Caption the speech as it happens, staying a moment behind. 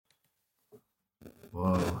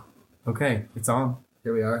Whoa. Okay, it's on.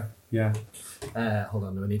 Here we are. Yeah. Hold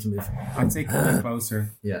on, do I need to move? I'd say come in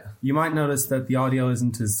closer. Yeah. You might notice that the audio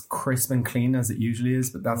isn't as crisp and clean as it usually is,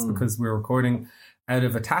 but that's because we're recording out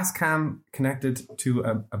of a Tascam connected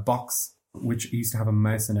to a box which used to have a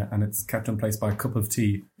mouse in it, and it's kept in place by a cup of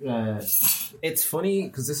tea. It's funny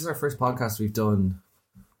because this is our first podcast we've done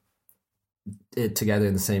it together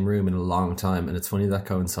in the same room in a long time, and it's funny that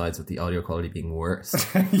coincides with the audio quality being worse.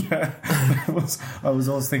 Yeah. I was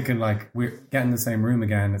always thinking, like, we're getting the same room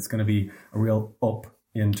again. It's going to be a real up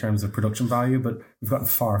in terms of production value, but we've gotten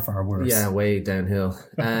far, far worse. Yeah, way downhill.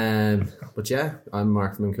 But yeah, I'm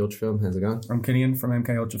Mark from MK Ultra Film. How's it going? I'm Killian from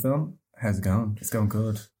MK Ultra Film. How's it going? It's going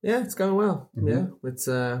good. Yeah, it's going well. Mm-hmm. Yeah, it's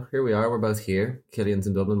here we are. We're both here. Killian's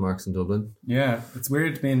in Dublin, Mark's in Dublin. Yeah, it's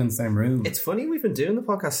weird being in the same room. It's funny we've been doing the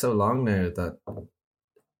podcast so long now that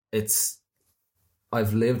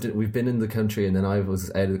we've been in the country and then I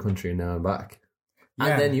was out of the country and now I'm back. Yeah.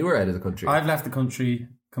 And then you were out of the country. I've left the country,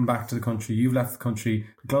 come back to the country. You've left the country.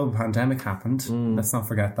 The global pandemic happened. Let's not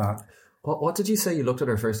forget that. What did you say you looked at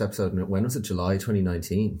our first episode? When was it? July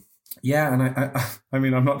 2019? Yeah, and I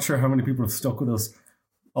mean, I'm not sure how many people have stuck with us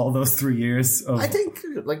all those 3 years. I think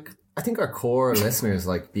our core listeners,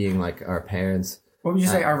 like being like our parents. What would you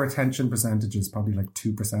say our retention percentage is? Probably like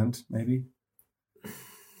 2%, maybe.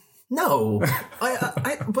 No,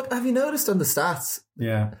 but have you noticed on the stats?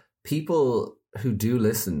 Yeah, people who do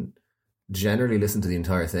listen generally listen to the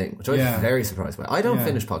entire thing, which I'm very surprised by. I don't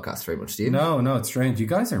finish podcasts very much, do you? No, it's strange. You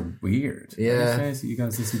guys are weird. Yeah. It's strange that you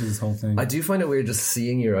guys listen to this whole thing. I do find it weird just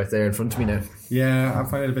seeing you right there in front of me now. Yeah, I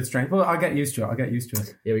find it a bit strange. Well, I'll get used to it.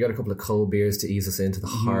 Yeah, we got a couple of cold beers to ease us into the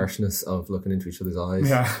harshness of looking into each other's eyes.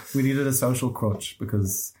 Yeah, we needed a social crutch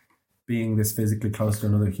because being this physically close to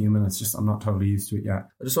another human, it's just, I'm not totally used to it yet.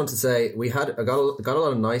 I just want to say, I got a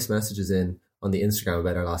lot of nice messages in on the Instagram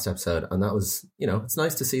about our last episode, and that was, it's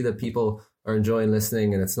nice to see that people are enjoying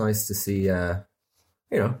listening, and it's nice to see, to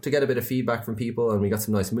get a bit of feedback from people, and we got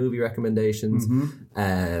some nice movie recommendations.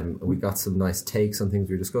 We got some nice takes on things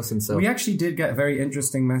we were discussing. So we actually did get a very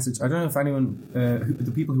interesting message. I don't know if anyone,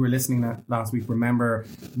 the people who were listening last week, remember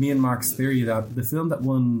me and Mark's theory that the film that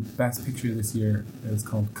won Best Picture this year is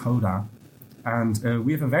called Coda. And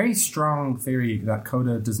we have a very strong theory that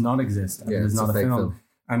Coda does not exist. And it is not a film.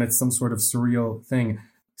 And it's some sort of surreal thing.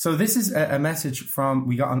 So this is a message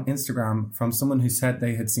we got on Instagram from someone who said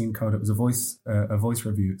they had seen Coda. It was a voice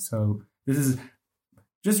review. So this is,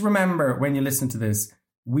 just remember when you listen to this,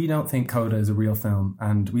 we don't think Coda is a real film,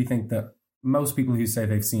 and we think that most people who say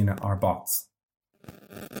they've seen it are bots.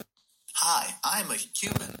 Hi, I'm a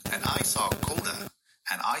human, and I saw Coda,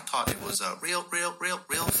 and I thought it was a real film.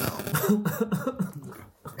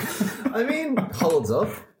 I mean, holds up.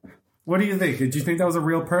 What do you think? Did you think that was a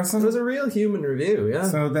real person? It was a real human review, yeah.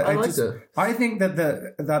 So I liked it. I think that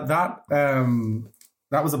that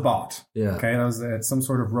was a bot. Yeah. Okay, that was some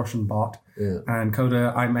sort of Russian bot. Yeah. And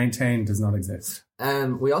Coda, I maintain, does not exist.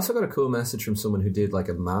 We also got a cool message from someone who did like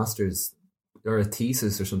a master's or a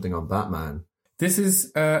thesis or something on Batman. This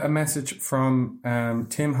is a message from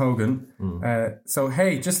Tim Hogan. So,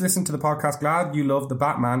 hey, just listen to the podcast. Glad you love the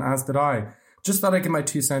Batman, as did I. Just thought I'd give my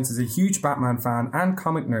 2 cents as a huge Batman fan and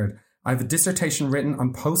comic nerd. I have a dissertation written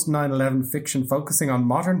on post 9/11 fiction focusing on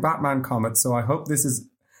modern Batman comics, so I hope this is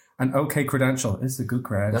an okay credential. This is a good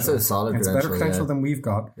credential. That's a solid credential. It's a better credential than we've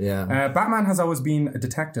got. Yeah. Batman has always been a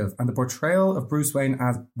detective, and the portrayal of Bruce Wayne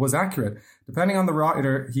was accurate. Depending on the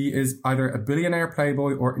writer, he is either a billionaire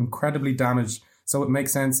playboy or incredibly damaged, so it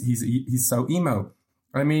makes sense he's so emo.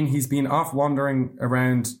 I mean, he's been off wandering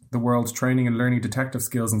around the world training and learning detective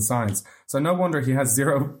skills and science. So no wonder he has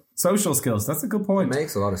zero social skills. That's a good point. It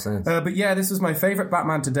makes a lot of sense. But yeah, this was my favourite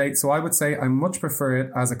Batman to date, so I would say I much prefer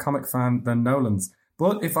it as a comic fan than Nolan's.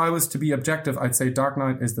 But if I was to be objective, I'd say Dark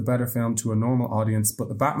Knight is the better film to a normal audience, but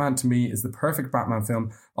The Batman to me is the perfect Batman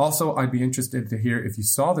film. Also, I'd be interested to hear if you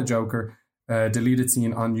saw the Joker deleted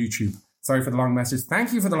scene on YouTube. Sorry for the long message.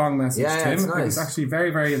 Thank you for the long message, Tim. It's nice. It was actually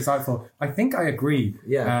very, very insightful. I think I agree.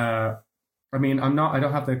 Yeah. I mean, I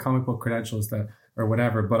don't have the comic book credentials or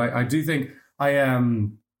whatever, but I do think I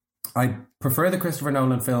prefer the Christopher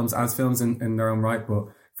Nolan films as films in their own right, but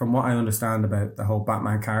from what I understand about the whole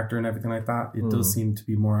Batman character and everything like that, it does seem to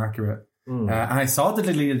be more accurate. And I saw the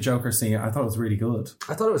deleted Joker scene. I thought it was really good.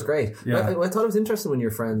 I thought it was great. Yeah. I thought it was interesting when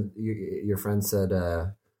your friend said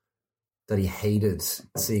that he hated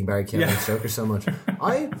seeing Barry Keoghan's Joker so much.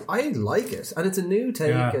 I like it, and it's a new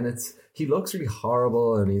take, and he looks really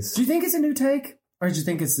horrible, and he's. Do you think it's a new take, or do you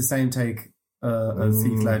think it's the same take as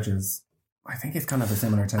Heath Ledger's? I think it's kind of a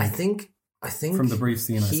similar take. I think from the brief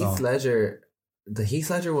scene I saw. The Heath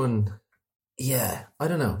Ledger one Yeah, I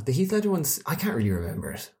don't know. The Heath Ledger ones, I can't really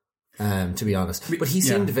remember it, to be honest. But he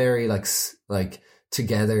seemed very like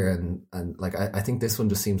together and like I think this one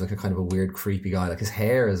just seems like a kind of a weird, creepy guy. Like his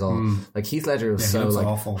hair is all like Heath Ledger was so like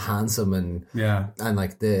awful. Handsome and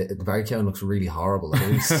like the Barry Keoghan looks really horrible, like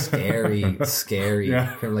really scary.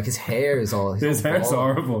 Yeah. Like his hair is all his hair's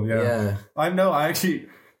horrible. Yeah. I know. I actually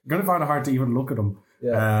gonna find it hard to even look at him.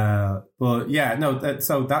 Yeah. But yeah, no.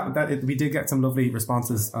 We did get some lovely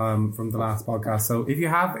responses from the last podcast. So if you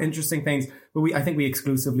have interesting things, but I think we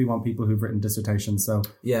exclusively want people who've written dissertails. So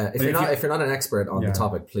yeah, if you're not an expert on the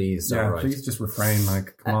topic, please please just refrain.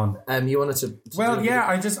 Like, come on. You wanted to well, yeah.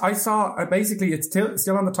 I saw basically it's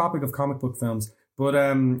still on the topic of comic book films, but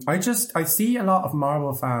I see a lot of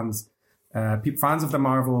Marvel fans, fans of the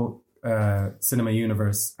Marvel cinema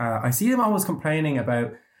universe. I see them always complaining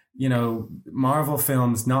about, you know, Marvel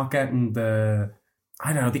films not getting the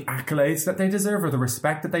accolades that they deserve or the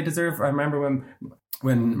respect that they deserve. I remember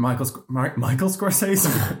when Michael Scorsese,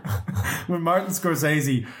 when Martin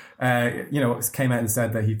Scorsese, came out and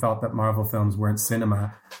said that he thought that Marvel films weren't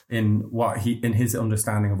cinema in his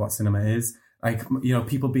understanding of what cinema is. Like, you know,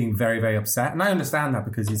 people being very, very upset. And I understand that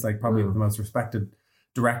because he's like probably the most respected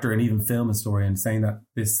director and even film historian, saying that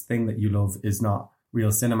this thing that you love is not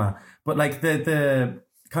real cinema. But like the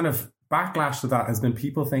kind of backlash to that has been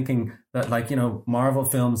people thinking that, like, you know, Marvel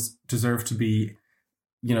films deserve to be,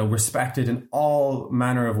 you know, respected in all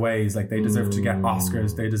manner of ways. Like they deserve to get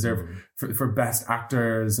Oscars, they deserve for best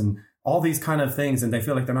actors and all these kind of things, and they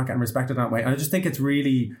feel like they're not getting respected that way. And I just think it's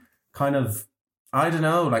really kind of, I don't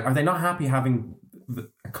know, like, are they not happy having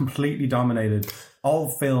completely dominated all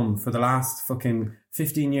film for the last fucking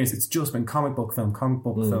 15 years? It's just been comic book film,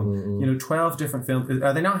 you know, 12 different films.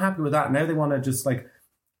 Are they not happy with that? Now they want to just like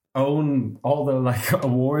own all the like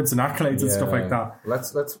awards and accolades and stuff like that.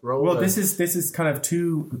 Let's roll. Well, this is kind of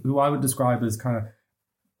two who I would describe as kind of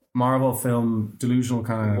Marvel film delusional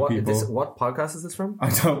kind of people. What podcast is this from? I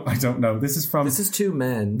don't know. This is two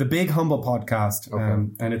men. The Big Humble Podcast,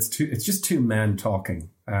 okay. And it's just two men talking,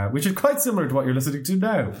 which is quite similar to what you're listening to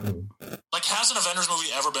now. Like, has an Avengers movie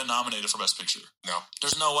ever been nominated for Best Picture? No.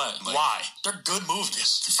 There's no way. Like, why? They're good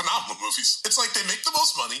movies. They're phenomenal movies. It's like they make the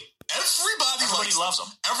most money. Everybody loves them.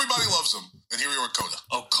 Everybody loves them. And here we are with Coda.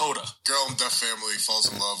 Oh, Coda. Girl in deaf family falls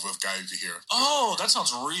in love with guy you hear. Oh, that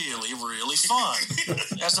sounds really, really fun.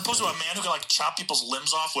 As opposed to a man who can like chop people's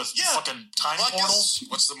limbs off with fucking time portals.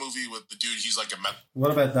 What's the movie with the dude? He's like a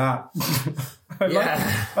What about that?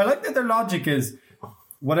 I like that their logic is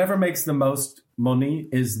whatever makes the most money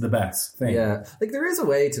is the best thing. Yeah, like there is a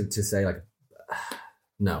way to say like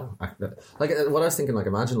no, like what I was thinking, like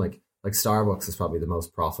imagine like Starbucks is probably the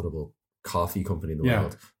most profitable coffee company in the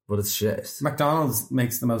world, but it's shit. McDonald's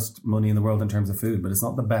makes the most money in the world in terms of food, but it's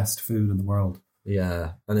not the best food in the world.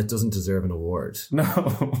 Yeah, and it doesn't deserve an award. No.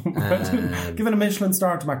 Giving a Michelin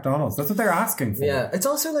star to McDonald's. That's what they're asking for. Yeah, it's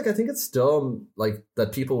also like, I think it's dumb, like,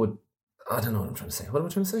 that people would... I don't know what I'm trying to say. What am I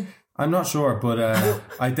trying to say? I'm not sure, but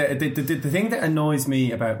the thing that annoys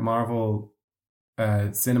me about Marvel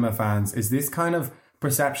cinema fans is this kind of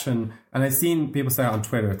perception, and I've seen people say it on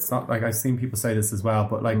Twitter, it's not like I've seen people say this as well,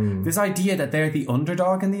 but like this idea that they're the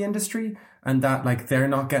underdog in the industry and that like they're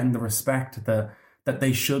not getting the respect that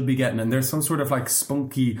they should be getting, and there's some sort of like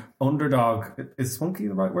spunky underdog. Is spunky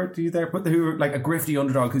the right word to use there? But who like a grifty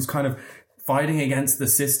underdog who's kind of fighting against the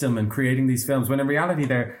system and creating these films, when in reality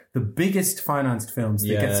they're the biggest financed films. They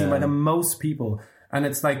get seen by the most people, and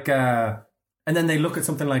it's like and then they look at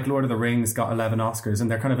something like Lord of the Rings got 11 Oscars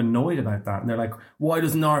and they're kind of annoyed about that, and they're like, why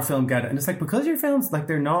doesn't our film get it? And it's like, because your films, like,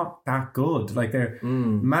 they're not that good. Like, they're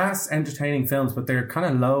mass entertaining films, but they're kind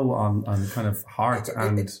of low on kind of heart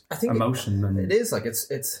and I think emotion. And it is like it's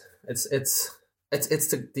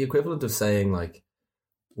the equivalent of saying like,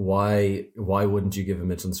 why wouldn't you give a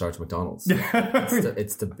Michelin star to McDonald's?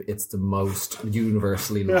 It's the most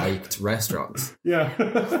universally liked restaurant. Yeah.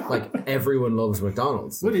 Like, everyone loves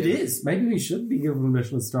McDonald's. But it is. Maybe we should be giving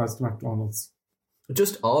Michelin stars to McDonald's.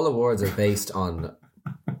 Just all awards are based on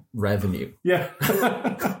revenue. Yeah.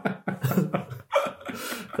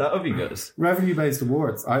 That would be good. Revenue-based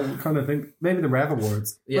awards. I kind of think maybe the Rev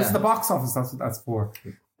Awards. Yeah. That's the box office. That's what that's for.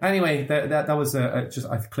 Anyway, that was just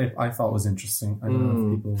a clip I thought was interesting. I don't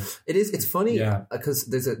know if people... It is. It's funny because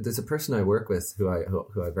there's a person I work with who I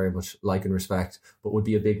very much like and respect, but would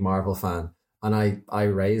be a big Marvel fan, and I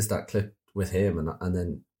raised that clip with him, and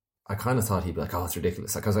then I kind of thought he'd be like, "Oh, it's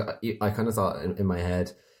ridiculous," because I kind of thought in my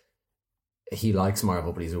head he likes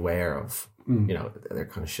Marvel, but he's aware of they're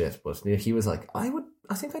kind of shit. But he was like, I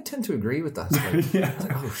think I tend to agree with that. Like, I was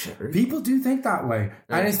like, oh shit, really? People do think that way,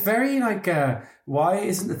 and it's very like, why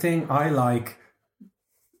isn't the thing I like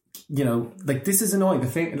you know, like this is annoying. The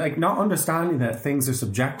thing, like not understanding that things are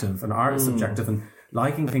subjective and art is subjective and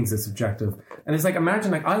liking things is subjective. And it's like,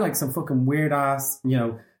 imagine like I like some fucking weird ass,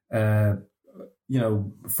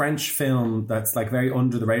 French film that's like very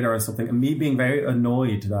under the radar or something, and me being very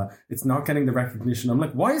annoyed that it's not getting the recognition. I'm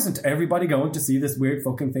like, why isn't everybody going to see this weird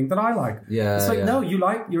fucking thing that I like? Yeah, it's like, no, you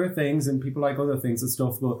like your things and people like other things and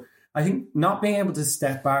stuff. But I think not being able to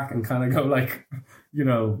step back and kind of go like, you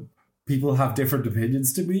know, people have different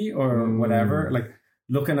opinions to me or whatever. Like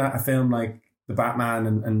looking at a film like The Batman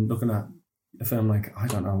and looking at a film like, I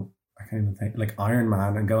don't know, I can't even think, like Iron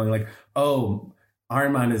Man, and going like, oh,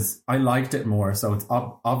 Iron Man I liked it more, so it's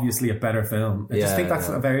obviously a better film. I just think that's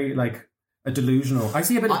a very like a delusional. I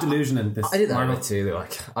see a bit of delusion in this. I do that a bit too.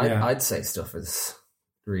 Like I'd say stuff is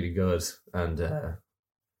really good, and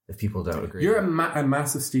if people don't agree, you're a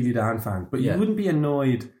massive Steely Dan fan, but you wouldn't be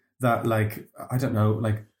annoyed that like I don't know,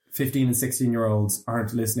 like 15 and 16-year-olds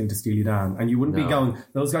aren't listening to Steely Dan, and you wouldn't be going,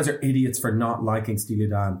 those guys are idiots for not liking Steely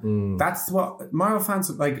Dan. That's what Marvel fans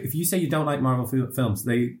like. If you say you don't like Marvel films,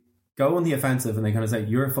 they go on the offensive and they kind of say,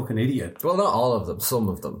 you're a fucking idiot. Well, not all of them, some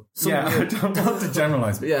of them. I don't want to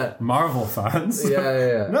generalize, but Marvel fans.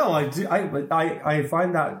 Yeah. No, I do. I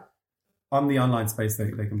find that on the online space they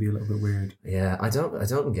can be a little bit weird. Yeah, I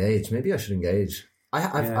don't engage. Maybe I should engage.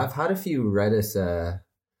 I've had a few Reddit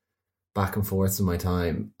back and forths in my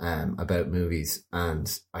time about movies,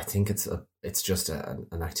 and I think it's just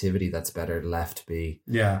an activity that's better left be.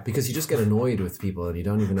 Yeah, because you just get annoyed with people and you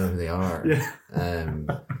don't even know who they are. Yeah.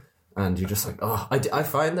 And you're just like, oh, I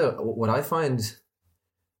find that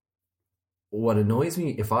what annoys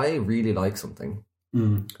me, if I really like something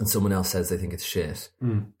and someone else says they think it's shit,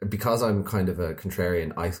 because I'm kind of a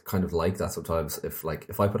contrarian, I kind of like that sometimes. If I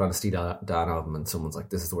put on a Steely Dan album and someone's like,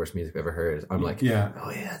 this is the worst music I've ever heard, I'm like, oh yeah,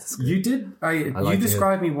 that's good. You did. You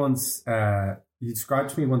described me once. You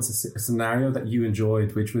described to me once a scenario that you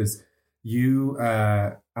enjoyed, which was you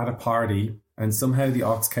at a party and somehow the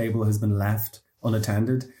aux cable has been left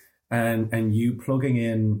unattended. And you plugging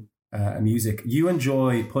in music, you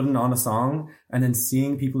enjoy putting on a song and then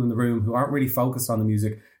seeing people in the room who aren't really focused on the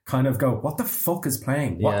music kind of go, what the fuck is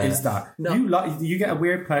playing? What is that? No. You get a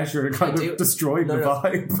weird pleasure to kind of destroy the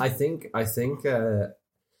vibe. I think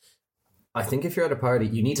if you're at a party,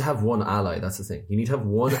 you need to have one ally. That's the thing. You need to have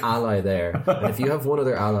one ally there. And if you have one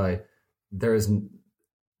other ally, there's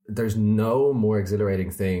no more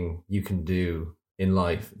exhilarating thing you can do in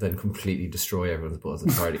life than completely destroy everyone's buzz at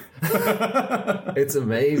the party. It's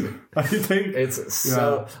amazing. I think it's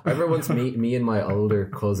so. I remember once me and my older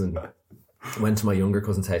cousin went to my younger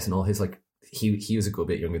cousin's house, and all his like he was a good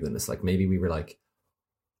bit younger than us. Like maybe we were like,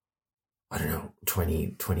 I don't know,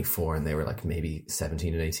 20, 24, and they were like maybe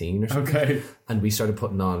 17 and 18 or something. Okay. And we started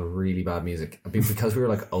putting on really bad music because we were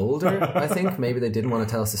like older, I think. Maybe they didn't want to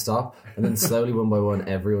tell us to stop. And then slowly, one by one,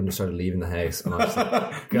 everyone just started leaving the house. And I was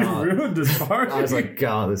like, God. You ruined this party. I was like,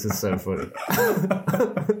 God, this is so funny.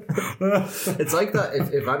 It's like that.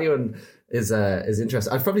 If anyone is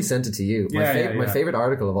interested, I've probably sent it to you. My favorite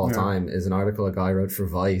article of all time is an article a guy wrote for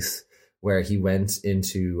Vice, where he went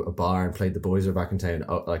into a bar and played The Boys Are Back in Town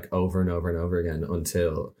like over and over and over again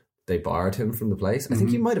until they barred him from the place. I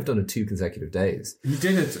think he might have done it 2 consecutive days. He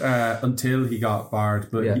did it until he got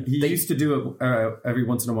barred, but he used to do it every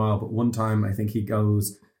once in a while. But one time I think he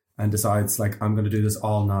goes and decides like, I'm going to do this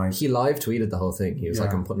all night. He live tweeted the whole thing. He was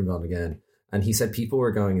like, I'm putting it on again. And he said people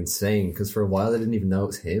were going insane because for a while they didn't even know it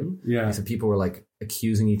was him. Yeah. He said people were like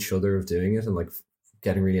accusing each other of doing it and like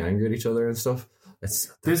getting really angry at each other and stuff.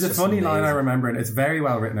 There's a funny line I remember, and it's very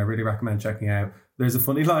well written. I really recommend checking out. There's a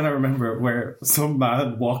funny line I remember where some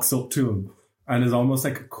man walks up to him and is almost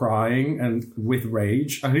like crying and with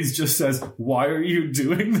rage, and he just says, "Why are you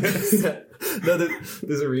doing this?" No,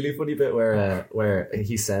 there's a really funny bit where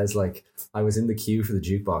he says like, I was in the queue for the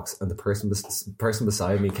jukebox and the person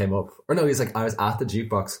beside me came up, or no, he's like, I was at the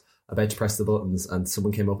jukebox about to press the buttons and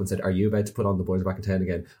someone came up and said, are you about to put on The Boys Are Back in Town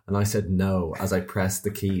again? And I said no as I pressed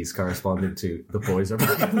the keys corresponding to The Boys Are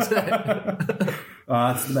Back in Town. Oh,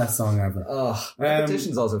 that's the best song ever.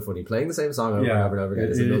 Repetition's also funny. Playing the same song over and over and over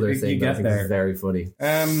again is another thing that I think is very funny.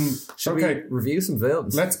 Should we review some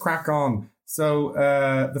films? Let's crack on. So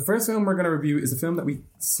the first film we're going to review is a film that we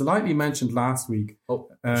slightly mentioned last week.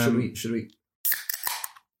 Should we?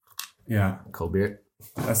 Yeah. Cold beer.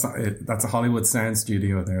 That's not it. That's a Hollywood sound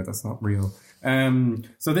studio there. That's not real.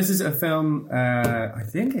 So this is a film. I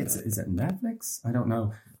think is it Netflix? I don't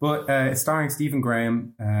know, but it's starring Stephen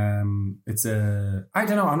Graham. It's I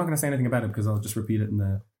don't know. I'm not going to say anything about it because I'll just repeat it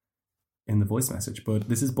in the voice message. But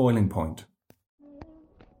this is Boiling Point.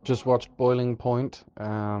 Just watched Boiling Point,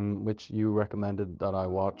 which you recommended that I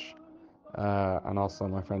watch. and also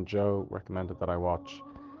my friend Joe recommended that I watch.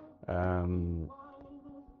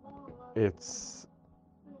 It's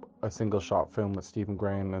a single shot film with Stephen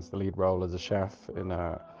Graham as the lead role as a chef in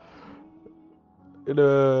a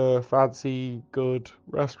fancy good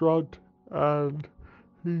restaurant, and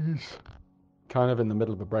he's kind of in the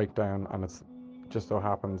middle of a breakdown, and it's just so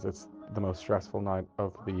happens it's the most stressful night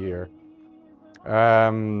of the year.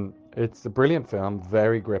 It's a brilliant film,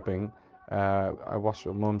 very gripping. I watched it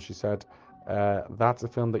with Mum. She said that's a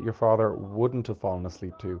film that your father wouldn't have fallen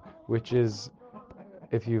asleep to, which is,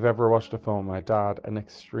 if you've ever watched a film with my dad, an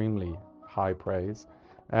extremely high praise.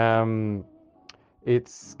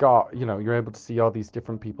 It's got, you're able to see all these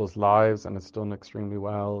different people's lives, and it's done extremely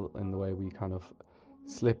well in the way we kind of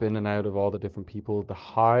slip in and out of all the different people. The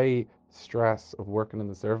high stress of working in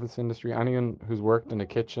the service industry, anyone who's worked in a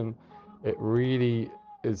kitchen, it really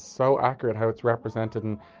is so accurate how it's represented,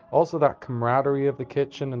 and also that camaraderie of the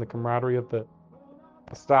kitchen and the camaraderie of the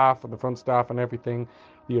staff and the front staff and everything,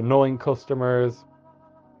 the annoying customers,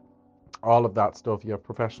 all of that stuff. You have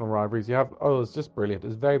professional rivalries. It's just brilliant.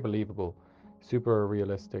 It's very believable, super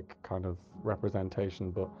realistic kind of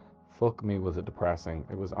representation. But fuck me, was it depressing?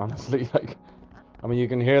 It was honestly like, I mean, you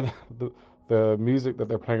can hear the music that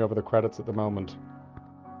they're playing over the credits at the moment.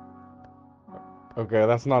 Okay,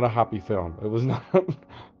 that's not a happy film. It was not,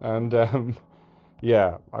 and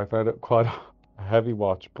yeah, I found it quite a heavy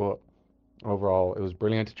watch, but overall, it was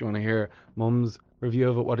brilliant. Did you want to hear Mum's review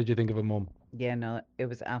of it? What did you think of it, Mum? Yeah, no, it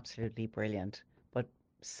was absolutely brilliant, but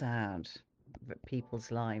sad.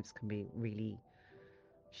 People's lives can be really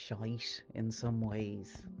shite in some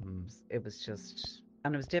ways. It was just,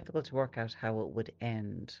 and it was difficult to work out how it would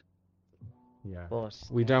end. Yeah, but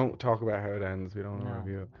we don't talk about how it ends. We don't want to No.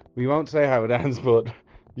 review it. We won't say how it ends, but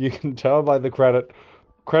you can tell by the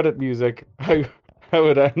credit music how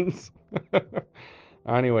it ends.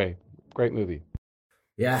 Anyway, great movie.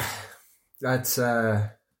 Yeah, that's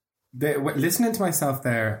listening to myself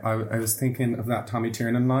there, I was thinking of that Tommy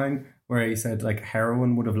Tiernan line where he said, like,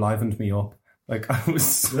 heroin would have livened me up. Like, I was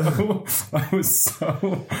so,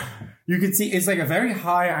 you could see, it's like a very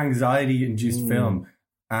high anxiety induced film.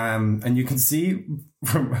 And you can see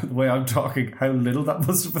from the way I'm talking how little that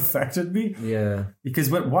must have affected me. Yeah. Because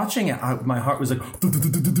when watching it, my heart was like...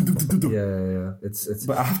 Yeah. It's.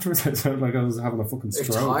 But afterwards, it sounded like I was having a fucking stroke.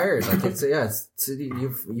 It's tired. Like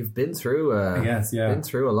you've been through. Yes, yeah. Been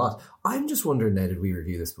through a lot. I'm just wondering now, did we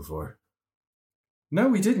review this before? No,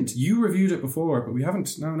 we didn't. You reviewed it before, but we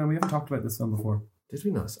haven't. No, we haven't talked about this film before. Did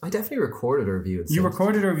we not? I definitely recorded a review. You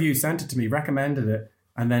recorded a review, sent it to me, recommended it.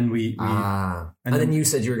 And then and then you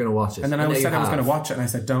said you were going to watch it. And then I said I was going to watch it, and I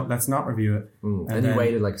said, let's not review it. And you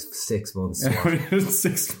waited like 6 months. I waited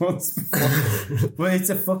 6 months before. But it's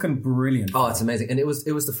a fucking brilliant film. Oh, it's amazing. And it was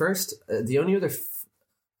the first, the only other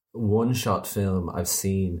one-shot film I've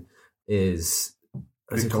seen is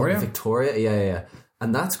Victoria? Victoria, yeah.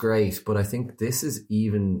 And that's great, but I think this is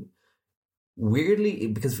even... weirdly,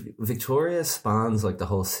 because Victoria spans like the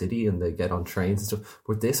whole city and they get on trains and stuff,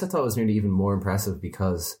 but this I thought was nearly even more impressive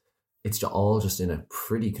because it's all just in a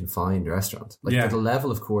pretty confined restaurant. Like the level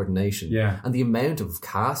of coordination and the amount of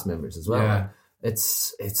cast members as well. Like,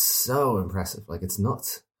 it's so impressive. Like, it's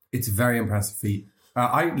nuts. It's a very impressive feat.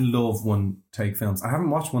 I love one-take films. I haven't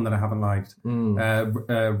watched one that I haven't liked.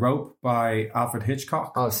 Rope by Alfred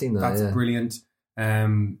Hitchcock. Oh, I've seen that. That's brilliant.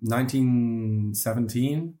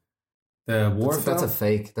 1917. The war film. That's a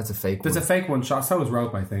fake. There's a fake one shot. So was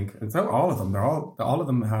Rope, I think. And so all of them. All of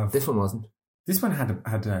them have. This one wasn't. This one had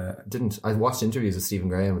didn't. I watched interviews with Stephen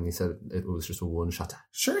Graham and he said it was just a one shot.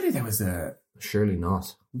 Surely there was a. Surely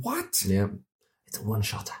not. What? Yeah, it's a one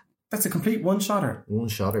shot. That's a complete one shotter. One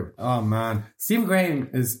shotter. Oh man, Stephen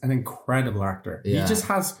Graham is an incredible actor. Yeah. He just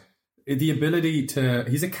has the ability to.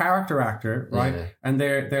 He's a character actor, right? Yeah. And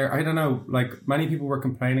they're. I don't know. Like, many people were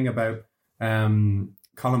complaining about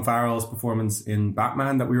Colin Farrell's performance in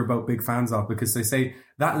Batman that we were both big fans of, because they say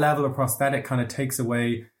that level of prosthetic kind of takes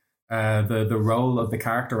away the role of the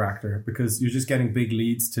character actor, because you're just getting big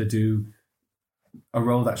leads to do a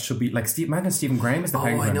role that should be like imagine Stephen Graham is the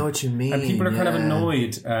Penguin. I know what you mean. And people are kind of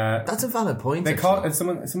annoyed. That's a valid point. They call it,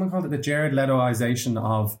 someone called it the Jared Letoization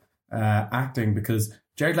of acting, because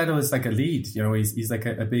Jared Leto is like a lead. You know, he's like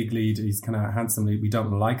a big lead. He's kind of handsome. We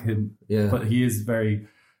don't like him, but he is very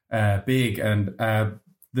big. And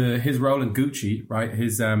his role in Gucci, right?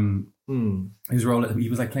 His role, he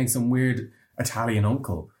was like playing some weird Italian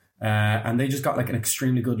uncle. And they just got like an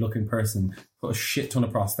extremely good looking person, put a shit ton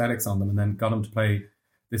of prosthetics on them, and then got him to play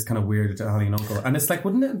this kind of weird Italian uncle. And it's like,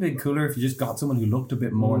 wouldn't it have been cooler if you just got someone who looked a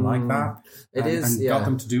bit more like that? And got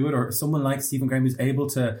them to do it, or someone like Stephen Graham who's able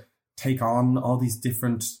to take on all these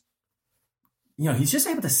different he's just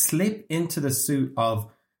able to slip into the suit of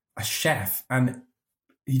a chef, and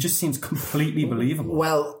he just seems completely believable.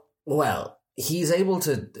 Well, he's able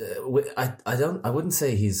to. I wouldn't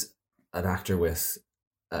say he's an actor with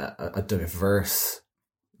a diverse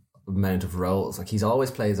amount of roles. Like he's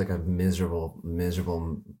always plays like a miserable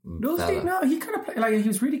fella. No, he kind of played like he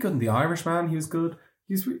was really good in The Irishman. He was good.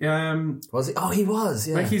 Was he? Oh, he was.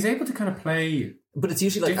 Yeah, like he's able to kind of play. But it's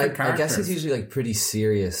usually like I guess he's usually like pretty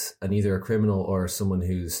serious and either a criminal or someone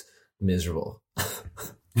who's miserable.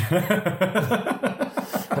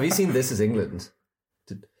 Have you seen This Is England?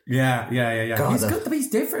 Yeah. God, he's good, but he's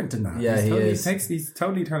different in that. Yeah, he is. He's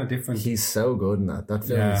totally kind of different. He's so good in that. That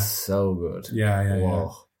film is so good.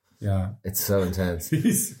 Yeah. It's so intense.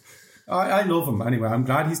 I love him anyway. I'm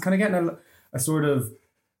glad he's kind of getting a sort of,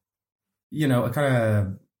 a kind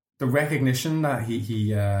of the recognition that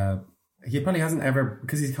he probably hasn't ever,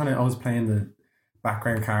 because he's kind of always playing the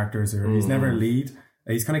background characters, or he's never a lead.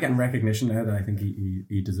 He's kind of getting recognition now that I think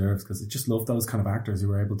he deserves, because I just love those kind of actors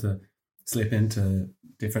who are able to slip into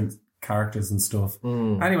different characters and stuff.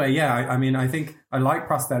 Anyway, I think I like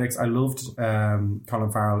prosthetics. I loved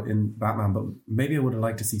Colin Farrell in Batman, but maybe I would have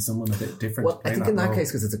liked to see someone a bit different. Well, I think in that case,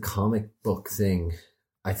 because it's a comic book thing,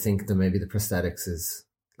 I think that maybe the prosthetics is...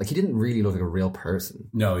 Like, he didn't really look like a real person.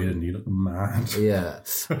 No, he didn't. He looked mad. Yeah.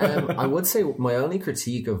 I would say my only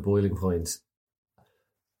critique of Boiling Point,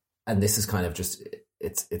 and this is kind of just...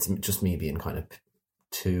 It's just me being kind of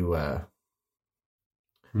too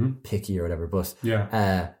picky or whatever, but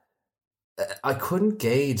I couldn't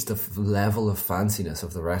gauge the level of fanciness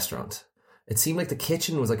of the restaurant. It seemed like the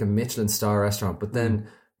kitchen was like a Michelin star restaurant, but then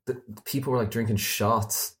the people were like drinking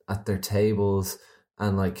shots at their tables,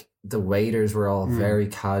 and like the waiters were all very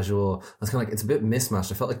casual. I was kind of like, it's a bit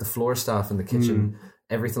mismatched. I felt like the floor staff in the kitchen,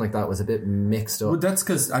 everything like that was a bit mixed up. Well, that's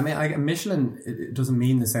because, Michelin, it doesn't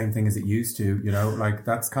mean the same thing as it used to, like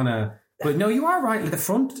that's kind of... But no, you are right. Like the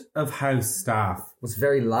front of house staff was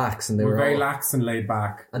very lax, and they were very all lax and laid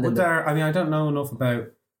back. And then I don't know enough about,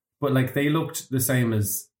 but like they looked the same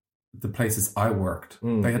as the places I worked.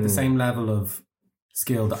 They had the same level of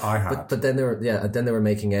skill that I had. But then they were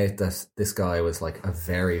making out that this guy was like a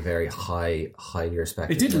very, very highly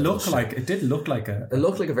respected. It did look like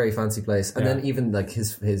a very fancy place. And then even like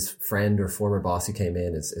his friend or former boss who came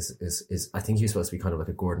in is I think he was supposed to be kind of like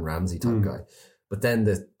a Gordon Ramsay type guy. But then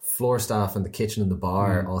the floor staff and the kitchen and the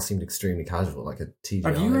bar all seemed extremely casual, like a TGI.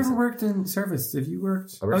 Have you ever worked in service? Have you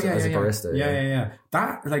worked? I worked as a barista. Yeah.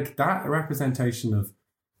 That representation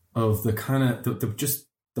of the kind of the just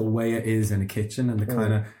the way it is in a kitchen, and the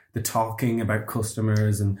kind of the talking about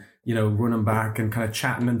customers, and running back and kind of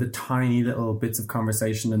chatting, and the tiny little bits of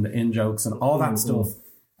conversation and the in jokes and all that stuff,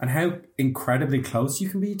 and how incredibly close you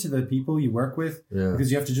can be to the people you work with,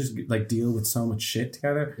 because you have to just like deal with so much shit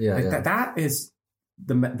together. That is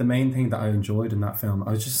the main thing that I enjoyed in that film.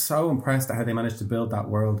 I was just so impressed at how they managed to build that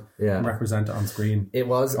world and represent it on screen.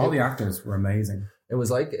 The actors were amazing. It was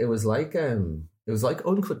like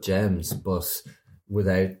Uncut Gems, but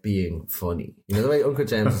without being funny. The way Uncut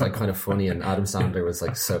Gems was like kind of funny, and Adam Sandler was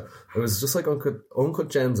like, so it was just like Uncut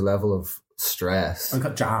Gems level of stress.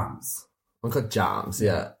 Uncut Jams,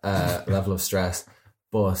 level of stress,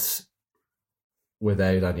 but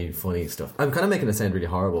without any funny stuff. I'm kind of making it sound really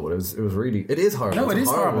horrible, but it is horrible. No, it is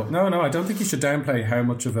horrible. No, I don't think you should downplay how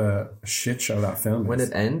much of a shit show that film is. When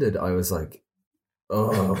it ended, I was like,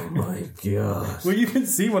 oh my god. Well, you can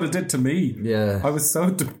see what it did to me. Yeah. I was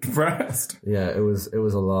so depressed. Yeah, it was a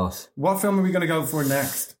lot. What film are we going to go for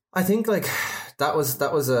next? I think like that was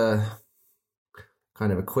a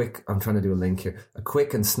kind of a quick, I'm trying to do a link here, a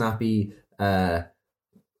quick and snappy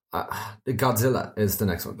Godzilla is the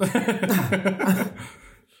next one.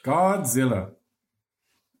 Godzilla.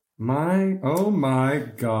 Oh my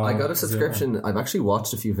god. I got a subscription. I've actually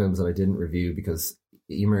watched a few films that I didn't review because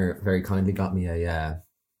Emer very kindly got me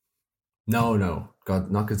not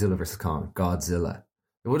Godzilla vs. Kong, Godzilla.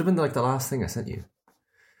 It would have been like the last thing I sent you.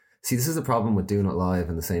 See, this is the problem with doing it live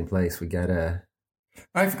in the same place. We get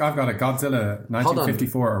I've got a Godzilla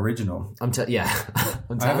 1954 original. I'm telling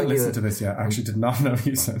I haven't listened to this yet. I actually did not know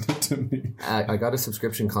you sent it to me. I got a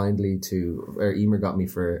subscription kindly where Emer got me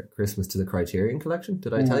for Christmas to the Criterion Collection.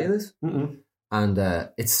 Did I tell you this? Mm-mm. And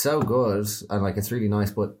it's so good, and like it's really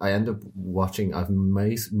nice. But I end up watching. I've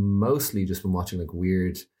mostly just been watching like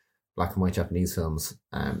weird black and white Japanese films.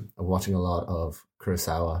 I'm watching a lot of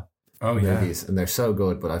Kurosawa movies, and they're so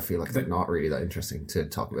good. But I feel like they're not really that interesting to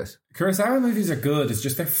talk about. Kurosawa movies are good. It's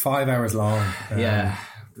just they're 5 hours long.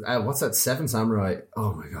 What's that? Seven Samurai.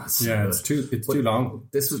 Oh my god! It's too long.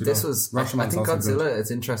 This was. I think Godzilla. Good.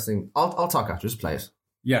 It's interesting. I'll talk after. Just play it.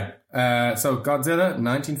 Yeah. So Godzilla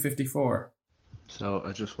 1954. So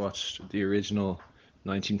I just watched the original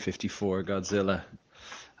 1954 Godzilla,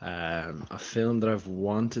 a film that I've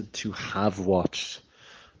wanted to have watched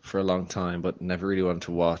for a long time, but never really wanted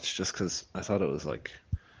to watch just because I thought it was like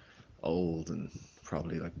old and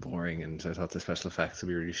probably like boring, and I thought the special effects would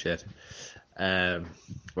be really shit. Well,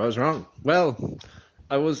 I was wrong. Well,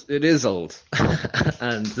 It is old,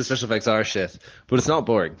 and the special effects are shit, but it's not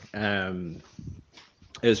boring.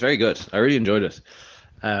 It was very good. I really enjoyed it.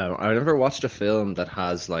 I never watched a film that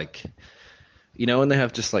has like, when they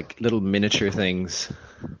have just like little miniature things,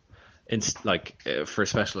 for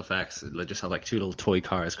special effects, they just have like two little toy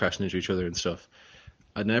cars crashing into each other and stuff.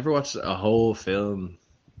 I never watched a whole film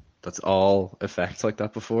that's all effects like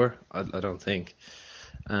that before. I don't think,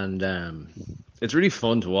 and it's really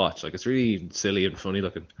fun to watch. Like, it's really silly and funny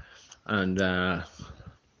looking, and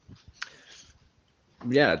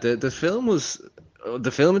yeah,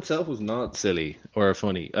 the film itself was not silly or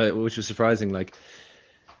funny, which was surprising. Like,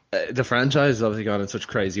 the franchise has obviously gone in such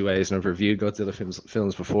crazy ways, and I've reviewed Godzilla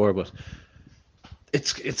films before, but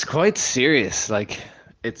it's quite serious. Like,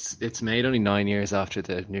 it's made only 9 years after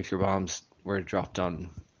the nuclear bombs were dropped on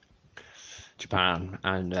Japan,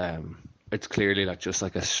 and it's clearly like just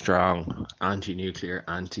like a strong anti-nuclear,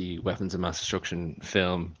 anti-weapons of mass destruction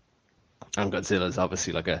film, and Godzilla is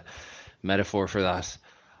obviously like a metaphor for that.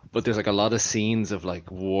 But there's like a lot of scenes of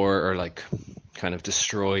like war or like kind of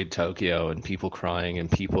destroyed Tokyo and people crying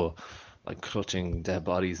and people like clutching dead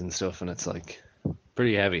bodies and stuff, and it's like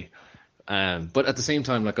pretty heavy. But at the same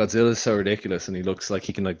time, like, Godzilla's so ridiculous, and he looks like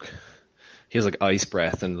he has like ice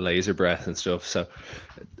breath and laser breath and stuff. So,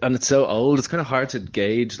 and it's so old, it's kind of hard to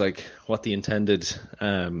gauge like what the intended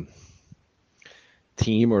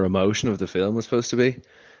theme or emotion of the film was supposed to be.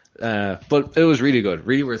 But it was really good,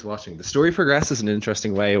 really worth watching. The story progresses in an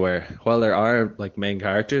interesting way where, while there are like main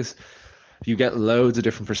characters, you get loads of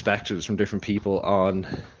different perspectives from different people on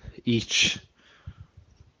each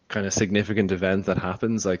kind of significant event that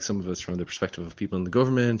happens. Like, some of it's from the perspective of people in the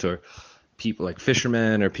government, or people like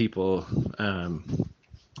fishermen, or people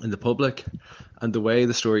in the public. And the way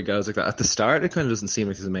the story goes like that, at the start it kind of doesn't seem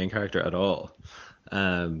like there's a main character at all,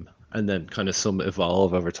 and then kind of some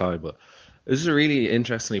evolve over time. But this is a really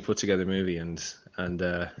interestingly put together movie, and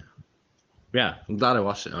yeah, I'm glad I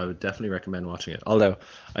watched it. I would definitely recommend watching it. Although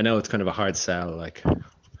I know it's kind of a hard sell, like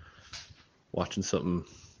watching something.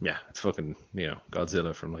 Yeah, it's fucking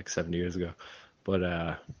Godzilla from like 70 years ago,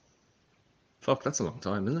 but fuck, that's a long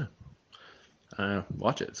time, isn't it?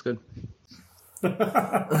 Watch it. It's good.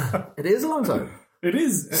 It is a long time. It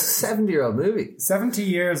is. 70-year-old movie. 70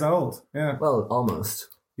 years old. Yeah. Well, almost.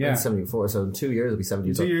 Yeah. 74, so in 2 years it'll be 70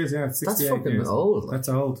 years 2 old. years, yeah. 68 That's fucking years. old. Like. That's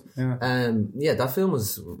old, yeah. Yeah, that film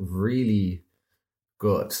was really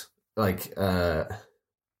good. Like,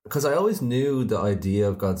 because I always knew the idea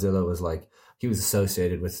of Godzilla was like, he was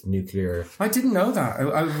associated with nuclear. I didn't know that.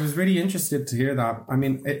 I was really interested to hear that. I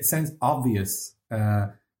mean, it sounds obvious,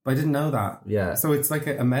 but I didn't know that. Yeah. So it's like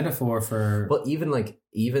a metaphor for... But even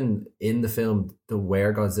in the film,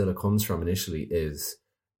 where Godzilla comes from initially is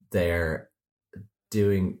Japan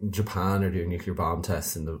are doing nuclear bomb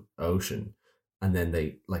tests in the ocean, and then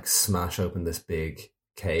they like smash open this big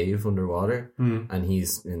cave underwater, and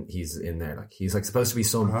he's in there, like he's like supposed to be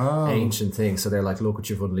some ancient thing. So they're like, look what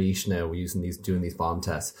you've unleashed now, we're doing these bomb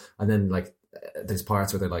tests. And then like there's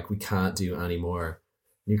parts where they're like, we can't do any more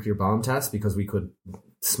nuclear bomb tests because we could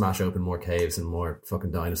smash open more caves and more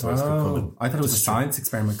fucking dinosaurs could come and I thought it was a science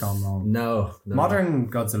experiment gone wrong. No. Modern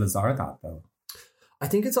Godzillas are that, though. I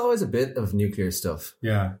think it's always a bit of nuclear stuff.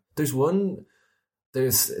 Yeah. It's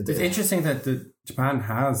interesting that Japan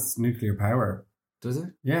has nuclear power. Does it?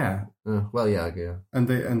 Yeah. Well, yeah. And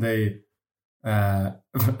they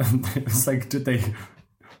it's like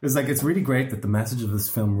it's really great that the message of this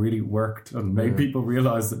film really worked and made people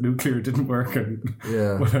realize that nuclear didn't work and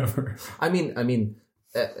whatever. I mean,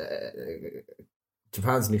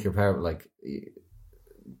 Japan's nuclear power, like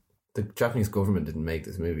the Japanese government didn't make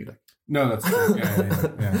this movie, like. No, that's true.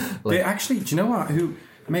 Yeah. Like, they actually, do you know what? Who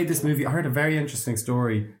made this movie? I heard a very interesting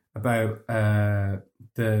story about the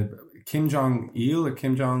Kim Jong-il or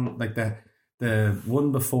Kim Jong, like the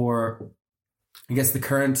one before, I guess the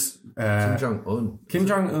current Kim Jong-un. Kim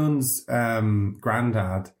Jong-un's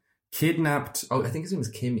granddad kidnapped. Oh, I think his name was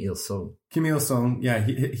Kim Il-sung. Kim Il-sung, yeah.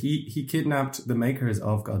 He kidnapped the makers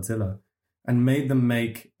of Godzilla and made them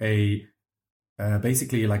make a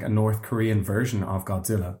basically like a North Korean version of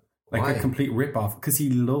Godzilla. Like Why? a complete rip-off, because he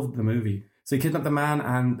loved the movie. So he kidnapped the man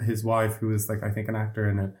and his wife, who was like, I think, an actor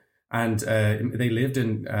in it. And they lived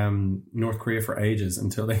in North Korea for ages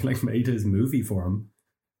until they like made his movie for him.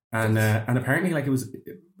 And apparently, like, it was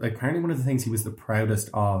apparently one of the things he was the proudest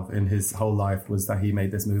of in his whole life was that he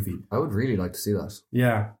made this movie. I would really like to see that.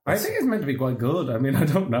 Yeah, I think it's meant to be quite good. I mean, I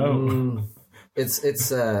don't know.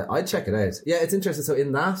 It's I'd check it out. Yeah, it's interesting. So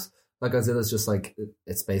in that, like, Godzilla's just like,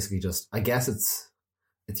 it's basically just, I guess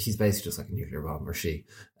he's basically just like a nuclear bomb, or she.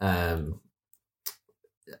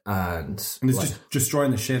 And it's just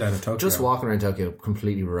destroying the shit out of Tokyo. Just walking around Tokyo,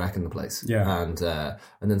 completely wrecking the place. Yeah. And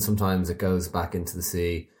then sometimes it goes back into the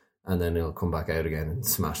sea, and then it'll come back out again and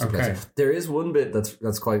smash the place. There is one bit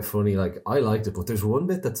that's quite funny. Like, I liked it, but there's one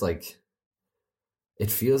bit that's like, it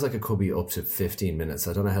feels like it could be up to 15 minutes.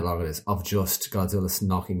 I don't know how long it is, of just Godzilla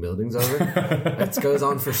knocking buildings over. It goes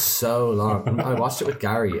on for so long. I watched it with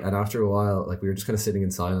Gary, and after a while, like, we were just kind of sitting in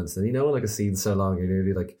silence. And when like a scene's so long, you're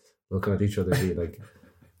nearly like looking at each other, being like,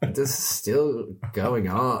 this is still going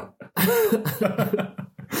on.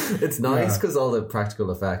 It's nice because all the practical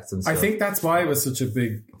effects and stuff. I think that's why it was such a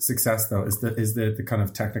big success, though, is the kind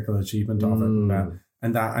of technical achievement of it.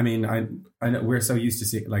 And that, I mean, I know we're so used to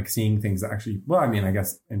seeing things that actually, well, I mean, I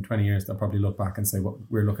guess in 20 years they'll probably look back and say what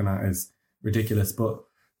we're looking at is ridiculous. But,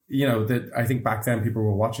 I think back then people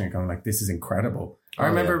were watching it going like, this is incredible. I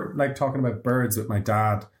remember like talking about birds with my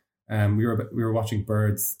dad. We were watching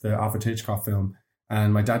Birds, the Alfred Hitchcock film,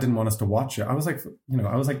 and my dad didn't want us to watch it. I was like,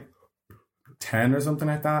 I was like 10 or something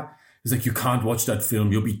like that. He's like, you can't watch that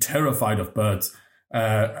film. You'll be terrified of birds.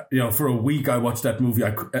 For a week I watched that movie.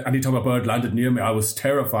 Anytime a bird landed near me, I was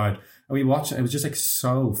terrified. And we watched it. It was just like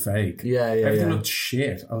so fake. Everything looked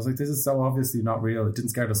shit. I was like, this is so obviously not real. It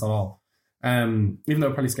didn't scare us all. Even though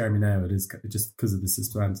it probably scared me now, it is just because of the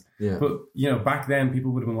suspense. Yeah. But back then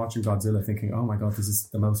people would have been watching Godzilla thinking, oh my god, this is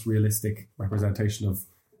the most realistic representation of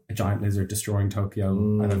a giant lizard destroying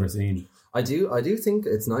Tokyo I've ever seen. I do think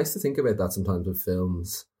it's nice to think about that sometimes with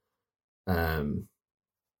films.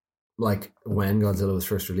 Like when Godzilla was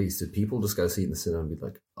first released, did people just go see it in the cinema and be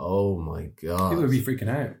like, oh my god? People would be freaking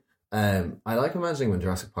out. I like imagining when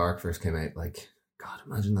Jurassic Park first came out, like, God,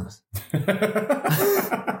 imagine that.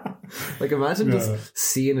 Like, imagine just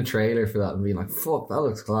seeing a trailer for that and being like, fuck, that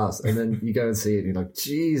looks class. And then you go and see it and you're like,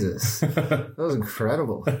 Jesus, that was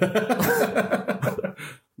incredible.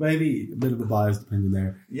 Maybe a bit of a biased opinion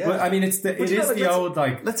there. Yeah. But I mean, it is the old,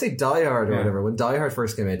 like... Let's say Die Hard or whatever. When Die Hard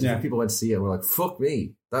first came out, people went to see it and were like, fuck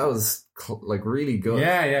me. That was, like, really good.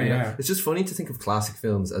 Yeah. It's just funny to think of classic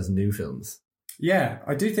films as new films. Yeah,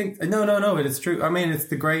 I do think... No, it's true. I mean, it's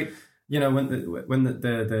the great... when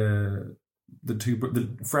the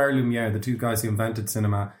Frère Lumière, the two guys who invented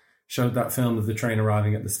cinema, showed that film of the train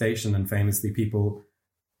arriving at the station, and famously people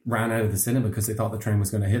ran out of the cinema because they thought the train was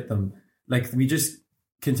going to hit them. Like, we just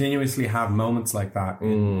continuously have moments like that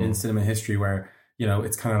in cinema history where,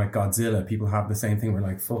 it's kind of like Godzilla. People have the same thing. We're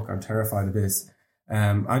like, fuck, I'm terrified of this.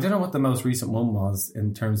 I don't know what the most recent one was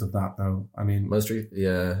in terms of that, though. I mean, most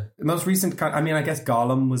recent kind. I mean, I guess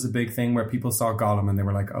Gollum was a big thing where people saw Gollum and they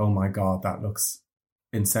were like, "Oh my god, that looks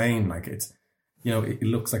insane!" Like it's, it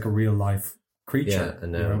looks like a real life creature. Yeah,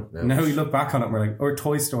 and now we look back on it, and we're like, or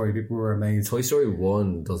Toy Story, people were amazed. Toy Story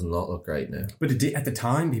 1 does not look great now, but it did, at the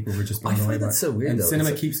time, people were just blown away. That's so weird. And though.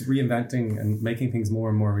 cinema keeps reinventing and making things more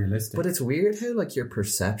and more realistic. But it's weird how like your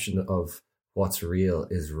perception of what's real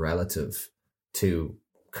is relative to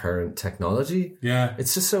current technology. Yeah,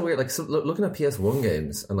 it's just so weird. Like, looking at PS1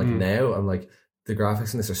 games, and like now I'm like, the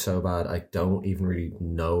graphics in this are so bad, I don't even really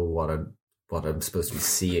know what I'm supposed to be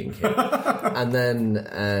seeing here. and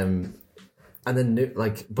then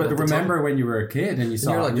like, but remember when you were a kid and you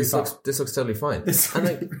saw, and you're like, this looks totally fine. And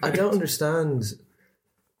like, I don't understand.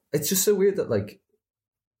 It's just so weird that like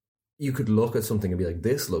you could look at something and be like,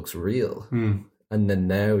 this looks real, and then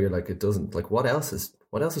now you're like, it doesn't. Like, what else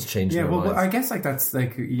has changed? Yeah, well, I guess like that's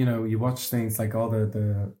like, you watch things like all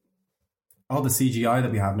the CGI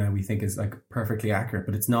that we have now, we think is like perfectly accurate,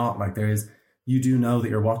 but it's not. Like, you do know that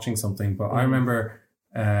you're watching something. But I remember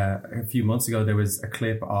a few months ago there was a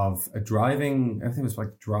clip of a driving, I think it was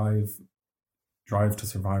like Drive to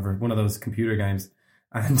Survive, or one of those computer games.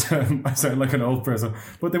 And I sound like an old person,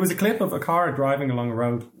 but there was a clip of a car driving along a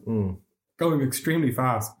road, going extremely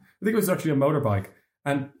fast. I think it was actually a motorbike,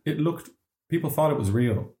 and people thought it was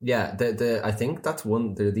real. Yeah, I think that's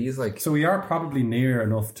one. There are these like. So we are probably near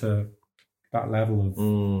enough to that level of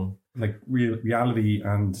like reality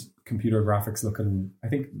and computer graphics looking. I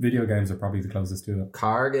think video games are probably the closest to it.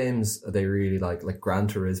 Car games, they really like Gran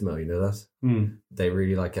Turismo. You know that? They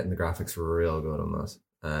really like getting the graphics real good on that.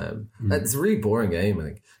 It's a really boring game, I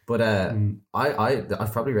think. But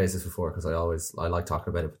I've probably raised this before because I like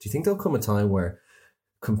talking about it. But do you think there'll come a time where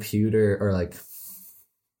computer or like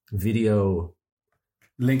video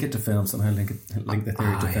Link it to film somehow. Link the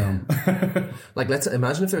theory to film. Like, let's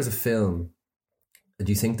imagine if there's a film.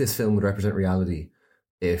 Do you think this film would represent reality?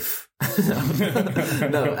 If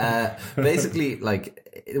basically,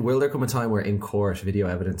 like, will there come a time where in court video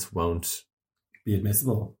evidence won't be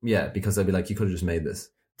admissible? Yeah, because they'll be like, you could have just made this.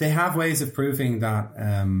 They have ways of proving that.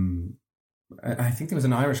 I think there was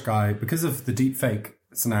an Irish guy, because of the deep fake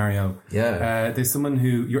scenario. Yeah. There's someone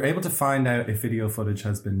who you're able to find out if video footage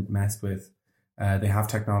has been messed with. They have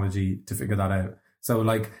technology to figure that out. So,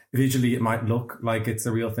 like, visually it might look like it's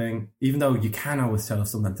a real thing, even though you can always tell if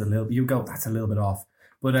something's that's a little bit off.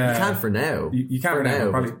 But you can for now. You can for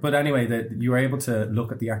now, probably. But anyway, that you are able to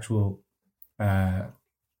look at the actual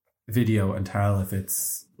video and tell if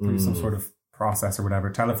it's through some sort of process or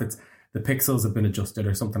whatever. Tell if it's the pixels have been adjusted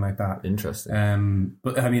or something like that. Interesting.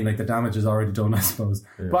 But I mean, like, the damage is already done, I suppose.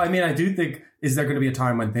 Yeah. But I mean, I do think, is there going to be a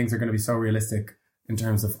time when things are going to be so realistic in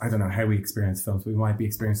terms of, I don't know, how we experience films? We might be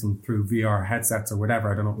experiencing them through VR headsets or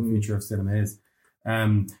whatever. I don't know what the future of cinema is.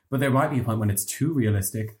 But there might be a point when it's too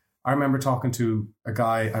realistic. I remember talking to a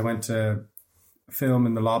guy. I went to film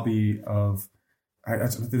in the lobby of.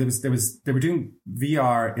 They were doing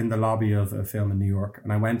VR in the lobby of a film in New York,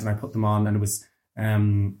 and I went and I put them on, and it was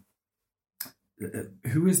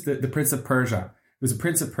who is the Prince of Persia? It was a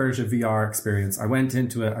Prince of Persia VR experience. I went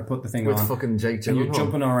into it. I put the thing with on. Fucking Jake Gyllenhaal. And you're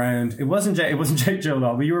jumping around. It wasn't Jake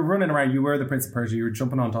Gyllenhaal, but you were running around. You were the Prince of Persia. You were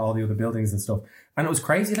jumping onto all the other buildings and stuff. And it was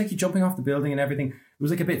crazy, like you jumping off the building and everything. It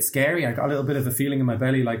was like a bit scary. I got a little bit of a feeling in my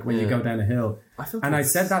belly, like when you go down a hill. I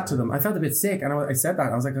said that to them. I felt a bit sick. And I said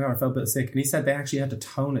that. I was like, oh, I felt a bit sick. And he said they actually had to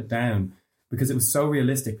tone it down because it was so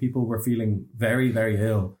realistic. People were feeling very, very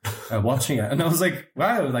ill watching it. And I was like,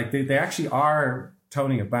 wow, like they actually are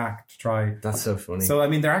toning it back to try. That's so funny. So, I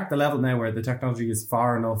mean, they're at the level now where the technology is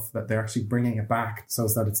far enough that they're actually bringing it back so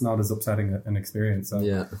that it's not as upsetting an experience. So,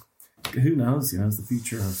 yeah. Who knows? It's the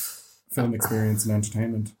future of film experience and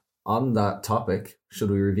entertainment. On that topic,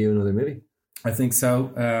 should we review another movie? I think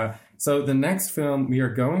so. So the next film we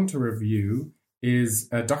are going to review is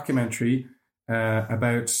a documentary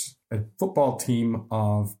about a football team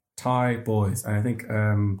of Thai boys. And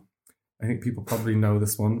I think people probably know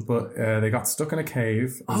this one, but they got stuck in a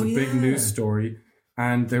cave. It was a big news story,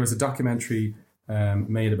 and there was a documentary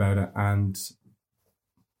made about it, and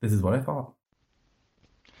this is what I thought.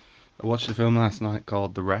 I watched a film last night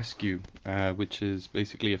called The Rescue, which is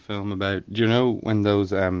basically a film about, do you know when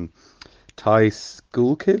those Thai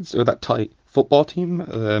school kids, or that Thai football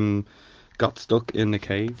team got stuck in the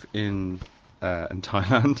cave in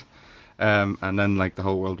Thailand, and then like the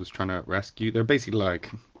whole world was trying to rescue. They're basically like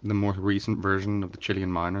the more recent version of the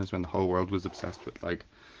Chilean miners, when the whole world was obsessed with like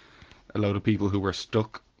a load of people who were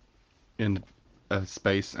stuck in a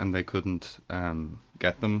space and they couldn't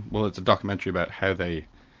get them. Well, it's a documentary about how they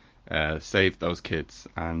saved those kids,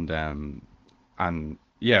 and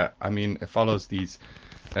yeah, I mean, it follows these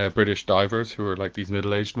British divers who are like these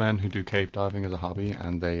middle-aged men who do cave diving as a hobby,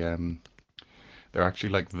 and they're actually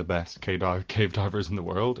like the best cave divers in the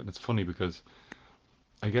world. And it's funny because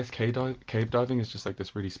I guess cave diving is just like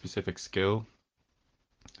this really specific skill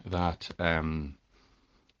that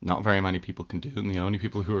not very many people can do, and the only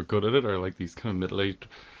people who are good at it are like these kind of middle-aged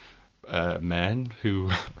men who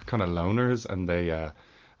are kind of loners, and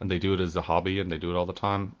they do it as a hobby, and they do it all the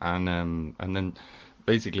time. And then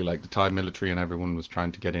basically like the Thai military and everyone was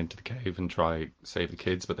trying to get into the cave and try save the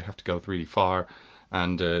kids, but they have to go really far,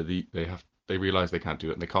 and they realize they can't do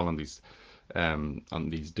it, and they call on these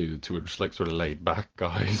dudes who are just like sort of laid back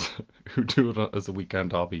guys who do it as a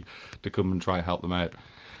weekend hobby to come and try and help them out.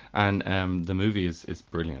 And the movie is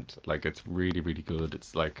brilliant. Like, it's really, really good.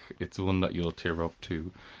 It's like, it's one that you'll tear up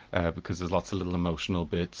to because there's lots of little emotional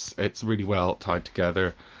bits. It's really well tied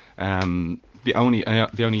together. The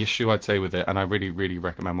only issue I'd say with it, and I really, really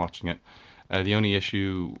recommend watching it, the only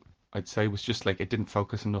issue I'd say was just like it didn't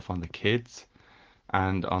focus enough on the kids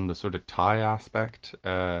and on the sort of Thai aspect.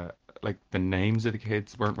 Like the names of the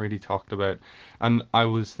kids weren't really talked about, and I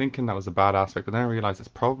was thinking that was a bad aspect, but then I realized it's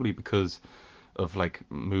probably because of like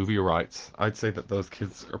movie rights. I'd say that those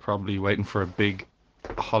kids are probably waiting for a big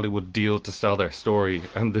Hollywood deal to sell their story,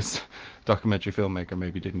 and this documentary filmmaker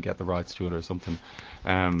maybe didn't get the rights to it or something.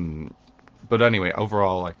 But anyway,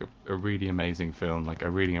 overall, like a really amazing film, like a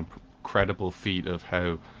really incredible feat of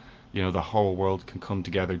how, you know, the whole world can come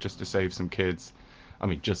together just to save some kids. I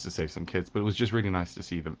mean, just to save some kids, but it was just really nice to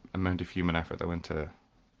see the amount of human effort that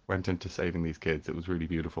went into saving these kids. It was really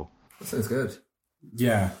beautiful. That sounds good.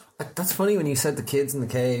 Yeah. That's funny when you said the kids in the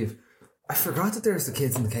cave. I forgot that there's the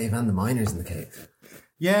kids in the cave and the miners in the cave.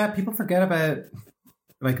 Yeah, people forget about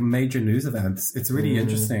like major news events. It's really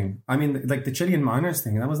interesting. I mean, like the Chilean miners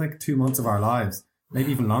thing, that was like 2 months of our lives.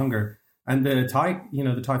 maybe even longer. And the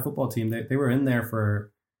Thai football team, they were in there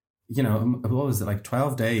for, what was it, like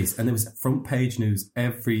 12 days, and there was front page news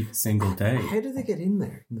every single day. How did they get in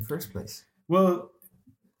there in the first place? Well,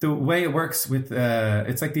 the way it works with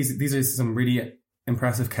it's like these are some really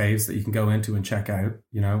impressive caves that you can go into and check out.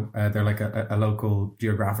 They're like a local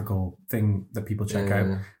geographical thing that people check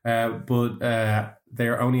out. But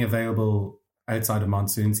they're only available outside of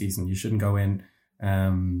monsoon season. You shouldn't go in.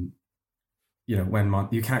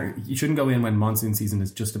 You shouldn't go in when monsoon season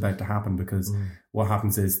is just about to happen, because what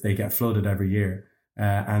happens is they get flooded every year.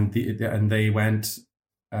 And they went,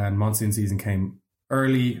 and monsoon season came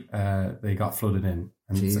early. They got flooded in.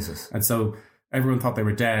 Jesus. And so everyone thought they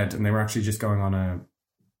were dead, and they were actually just going on a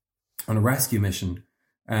rescue mission.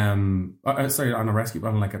 To find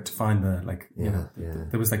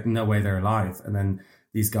there was like no way they're alive. And then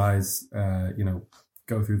these guys,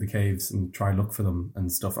 go through the caves and try look for them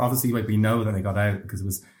and stuff. Obviously, we know that they got out because it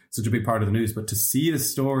was such a big part of the news. But to see the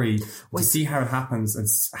story, to see how it happens, and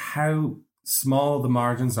how small the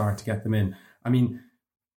margins are to get them in. I mean,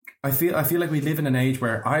 I feel like we live in an age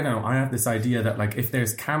where I have this idea that like if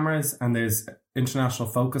there's cameras and there's international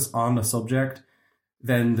focus on the subject,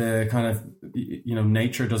 then the kind of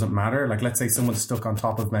nature doesn't matter. Like, let's say someone's stuck on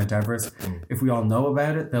top of Mount Everest. If we all know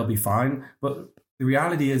about it, they'll be fine. But the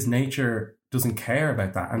reality is nature doesn't care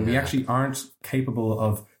about that, and we actually aren't capable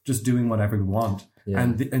of just doing whatever we want.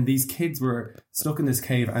 And these kids were stuck in this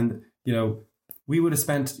cave, and we would have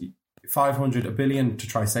spent 500, $1 billion to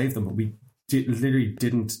try save them, but we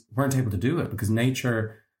weren't able to do it because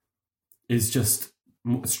nature is just,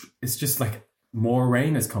 it's just like more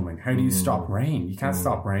rain is coming. How do you stop rain? You can't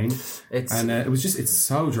stop rain. It's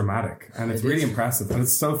so dramatic, and it's really impressive, and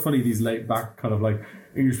it's so funny. These laid back kind of like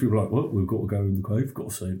English people are like, well, we've got to go in the cave, we've got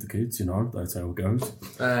to save the kids, that's how it goes.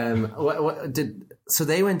 So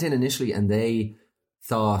they went in initially and they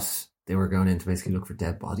thought they were going in to basically look for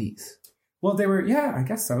dead bodies. Well, they were, I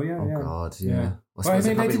guess so, God, yeah. Well,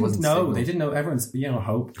 they didn't know. They didn't know. Everyone's,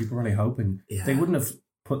 hope. People were really hoping. Yeah. They wouldn't have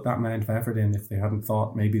put that amount of effort in if they hadn't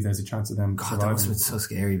thought maybe there's a chance of them surviving. That must have been so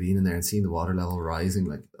scary being in there and seeing the water level rising.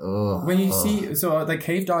 Like, when you see, so like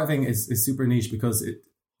cave diving is super niche because it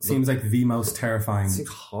seems like the most terrifying. It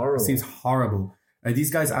seems horrible.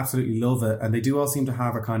 These guys absolutely love it, and they do all seem to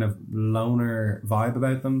have a kind of loner vibe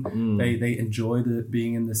about them. They enjoy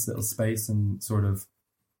being in this little space and sort of,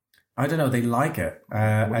 I don't know, they like it.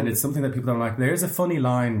 And it's something that people don't like. There's a funny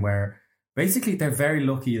line where basically they're very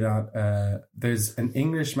lucky that there's an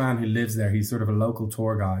English man who lives there. He's sort of a local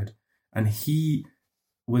tour guide, and he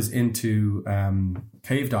was into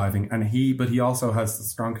cave diving, but he also has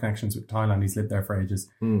strong connections with Thailand. He's lived there for ages.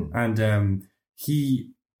 And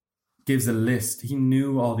he gives a list. He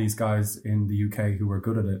knew all these guys in the UK who were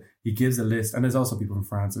good at it. He gives a list, and there's also people from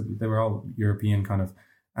France. They were all European kind of,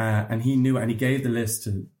 and he knew it, and he gave the list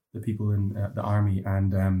to the people in the army,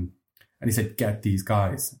 and he said, get these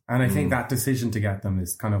guys. And I think that decision to get them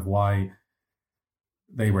is kind of why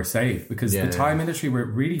they were saved, because the Thai military were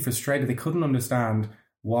really frustrated. They couldn't understand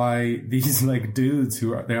why these like dudes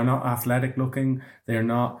they're not athletic looking, they're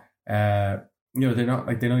not they're not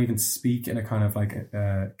like, they don't even speak in a kind of like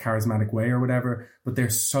a charismatic way or whatever, but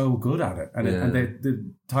they're so good at it. And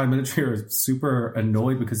the Thai military are super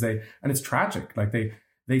annoyed because and it's tragic. Like they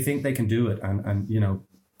think they can do it, and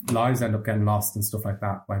lives end up getting lost and stuff like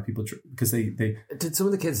that by people because they Did some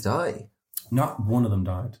of the kids die? Not one of them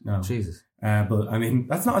died. No. Jesus. But I mean,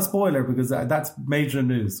 that's not a spoiler because that's major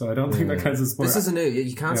news, so I don't think that counts as a spoiler. This isn't new.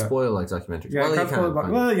 You can't spoil like documentaries. Yeah, you can.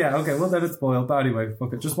 Well, then it's spoiled. But anyway,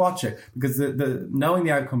 fuck it. Just watch it, because the knowing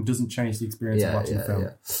the outcome doesn't change the experience of watching the film.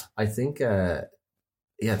 Yeah. I think that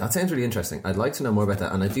sounds really interesting. I'd like to know more about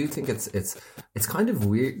that, and I do think it's kind of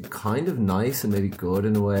weird, kind of nice, and maybe good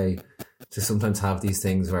in a way to sometimes have these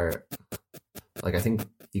things where, like, I think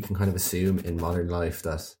you can kind of assume in modern life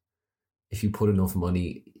that if you put enough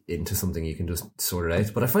money into something, you can just sort it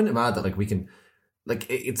out. But I find it mad that, like, we can, like,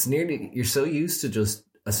 it's nearly, you're so used to just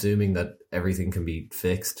assuming that everything can be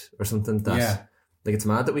fixed or something that, like, it's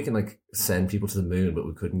mad that we can, like, send people to the moon, but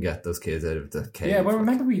we couldn't get those kids out of the cave. Yeah, well,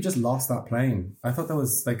 remember we just lost that plane. I thought that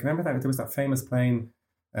was, like, remember that there was that famous plane,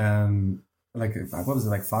 like, what was it,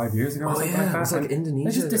 like 5 years ago or something like that? It was like Indonesia.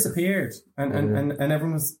 It just disappeared. And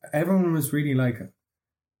everyone was really like,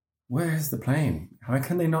 where's the plane? How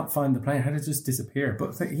can they not find the plane? How did it just disappear?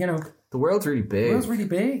 But, the world's really big. The world's really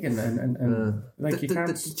big, and like, you can't...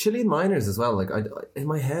 The Chilean miners as well, like, in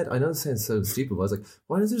my head, I know it sounds so stupid, but I was like,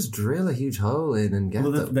 why don't they just drill a huge hole in and get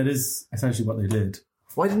them? That is essentially what they did.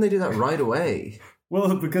 Why didn't they do that right away?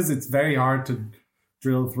 Well, because it's very hard to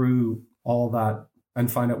drill through all that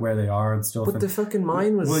and find out where they are and stuff. But the fucking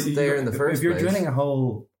mine was there in the first place. If you're drilling a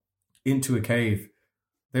hole into a cave,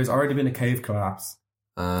 there's already been a cave collapse.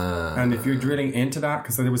 And if you're drilling into that,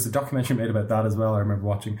 because there was a documentary made about that as well, I remember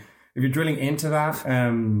watching. If you're drilling into that,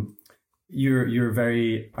 you're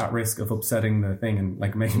very at risk of upsetting the thing and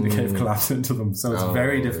like making the cave collapse into them. So it's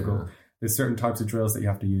very difficult. Yeah. There's certain types of drills that you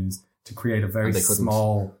have to use to create a very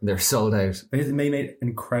small. They're sold out. They made an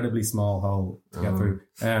incredibly small hole to get through.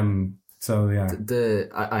 So yeah,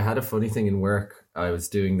 I had a funny thing in work. I was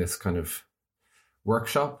doing this kind of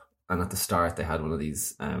workshop, and at the start they had one of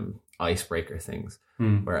these icebreaker things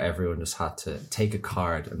where everyone just had to take a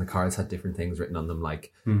card, and the cards had different things written on them,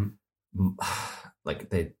 like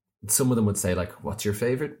some of them would say like, what's your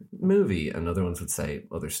favorite movie, and other ones would say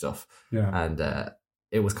other stuff. And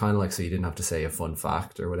it was kind of like, so you didn't have to say a fun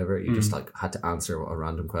fact or whatever, you just like had to answer a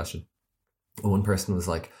random question. And one person was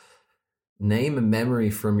like, name a memory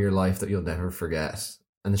from your life that you'll never forget.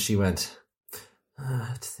 And then she went, I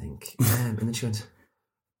have to think. And then she went,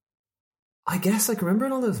 I guess like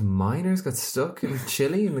remembering all those miners got stuck in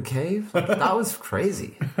Chile in the cave. Like, that was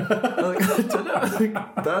crazy. Like, I don't know. Like,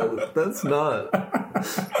 that's not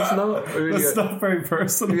really. That's not very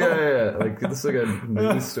personal. Yeah. Like it's like a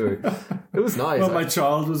news story. It was nice. When my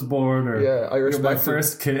child was born, or I respect my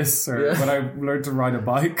first kiss, or when I learned to ride a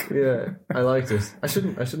bike. Yeah, I liked it. I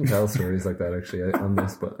shouldn't tell stories like that actually on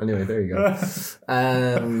this, but anyway, there you go.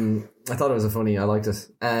 I thought it was I liked it.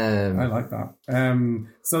 I like that.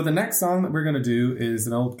 So the next song that we're going to do is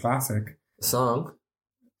an old classic. Song?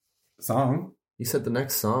 You said the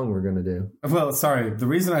next song we're going to do. Well, sorry. The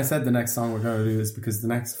reason I said the next song we're going to do is because the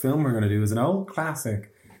next film we're going to do is an old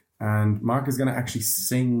classic. And Mark is going to actually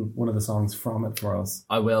sing one of the songs from it for us.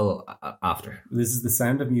 I will after. This is The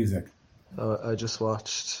Sound of Music. I just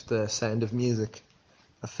watched The Sound of Music,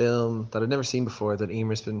 a film that I'd never seen before that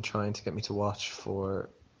Emer's been trying to get me to watch for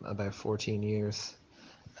about 14 years.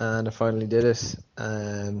 And I finally did it.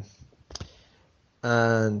 And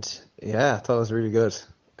yeah, I thought it was really good.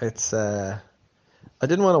 It's I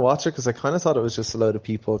didn't want to watch it because I kind of thought it was just a load of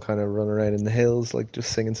people kind of running around in the hills, like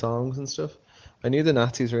just singing songs and stuff. I knew the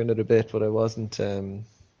Nazis were in it a bit, but I wasn't sure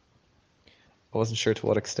to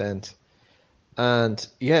what extent. And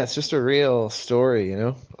yeah, it's just a real story, you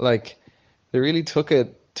know. Like they really took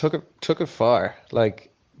it far. Like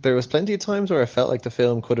there was plenty of times where I felt like the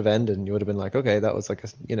film could have ended, and you would have been like, okay, that was like a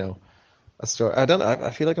story. I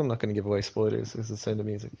feel like I'm not going to give away spoilers. This is The Sound of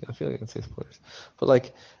Music. I feel like I can say spoilers, but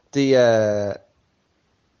like the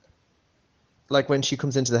like when she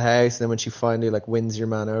comes into the house, and then when she finally like wins your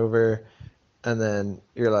man over. And then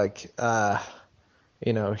you're like,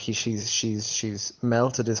 she's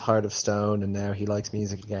melted his heart of stone, and now he likes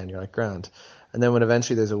music again. You're like, grand. And then when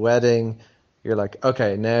eventually there's a wedding, you're like,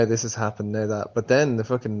 okay, now this has happened, now that. But then the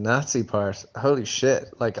fucking Nazi part, holy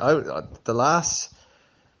shit! Like the last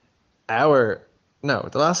like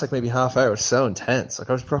maybe half hour was so intense.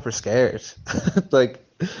 Like I was proper scared. Like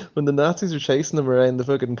when the Nazis are chasing them around the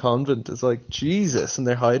fucking convent, it's like Jesus, and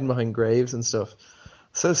they're hiding behind graves and stuff.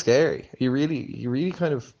 So scary. You really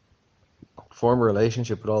kind of form a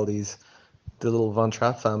relationship with all the little Von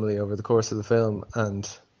Trapp family over the course of the film, and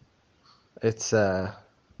it's you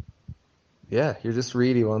just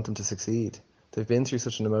really want them to succeed. They've been through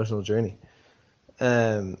such an emotional journey.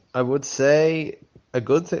 I would say a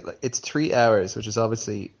good thing, like, it's 3 hours, which is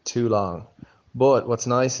obviously too long, but what's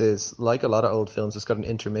nice is, like a lot of old films, it's got an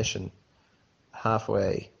intermission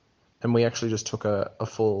halfway. And we actually just took a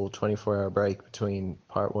full 24-hour break between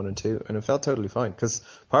part 1 and 2, and it felt totally fine, because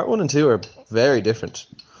part 1 and 2 are very different.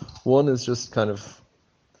 1 is just kind of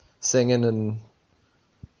singing and,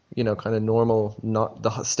 kind of normal, not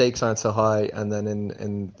the stakes aren't so high, and then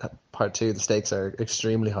in part 2 the stakes are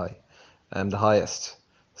extremely high, the highest.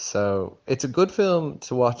 So it's a good film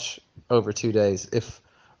to watch over 2 days. If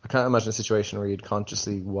I can't imagine a situation where you'd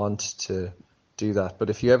consciously want to do that, but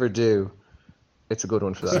if you ever do, it's a good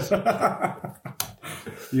one for that.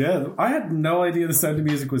 Yeah, I had no idea The Sound of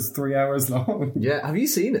Music was 3 hours long. Yeah, have you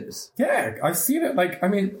seen it? Yeah, I've seen it. Like, I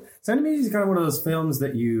mean, Sound of Music is kind of one of those films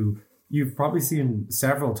that you've probably seen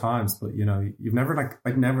several times, but you've never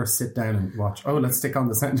never sit down and watch. Oh, let's stick on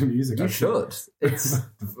The Sound of Music. You should.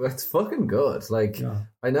 It's fucking good. Like, yeah.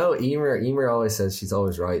 I know Emer always says she's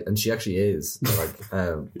always right, and she actually is. Like,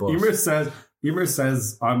 but Emer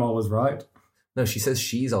says I'm always right. No, she says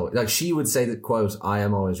she's always, like, she would say that, quote, I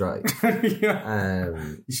am always right. Yeah.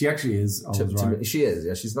 She actually is always right. She is,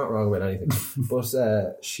 yeah. She's not wrong about anything. But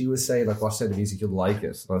she was saying, like, watch Sound of Music, you'll like it.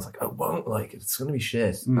 And I was like, I won't like it. It's going to be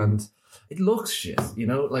shit. And it looks shit,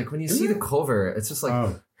 Like, when you see the cover, it's just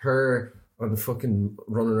like her on fucking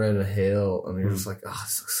running around a hill, and you're just like, oh,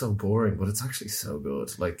 it's so boring, but it's actually so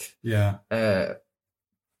good. Like,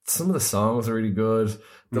 some of the songs are really good.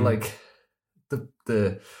 There's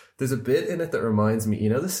a bit in it that reminds me,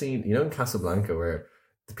 the scene, in Casablanca where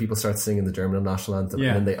the people start singing the German national anthem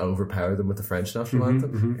and then they overpower them with the French national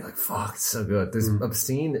anthem. You're like, fuck, it's so good. There's a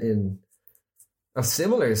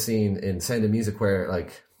similar scene in Sound of Music where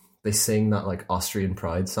like they sing that like Austrian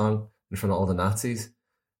pride song in front of all the Nazis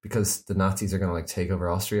because the Nazis are going to like take over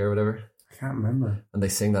Austria or whatever. I can't remember. And they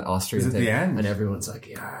sing that Austrian thing. The end? And everyone's like,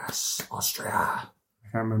 yes, Austria. I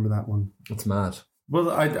can't remember that one. It's mad.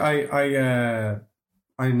 Well,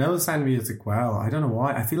 I know the Sound of Music well. I don't know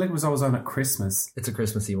why. I feel like it was always on at Christmas. It's a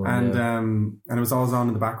Christmassy one, and it was always on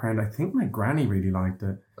in the background. I think my granny really liked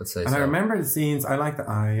it. I'd say and so. I remember the scenes. I like the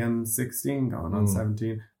I am 16, going on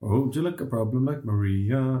 17. Oh, do you look a problem like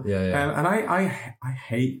Maria? Yeah. And I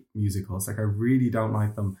hate musicals. Like I really don't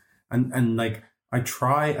like them. And like I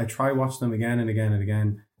try watch them again and again and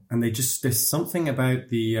again. And there's something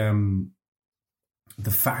about the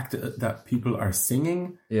fact that people are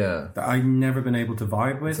singing that I've never been able to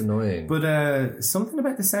vibe with. It's annoying. But something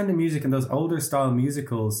about the Sound of Music and those older style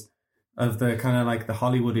musicals of the kind of like the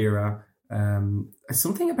Hollywood era,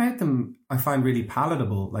 something about them I find really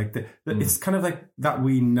palatable. Like it's kind of like that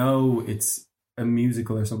we know it's a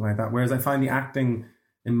musical or something like that. Whereas I find the acting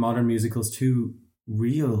in modern musicals too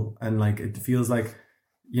real, and like it feels like,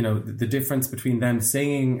 the difference between them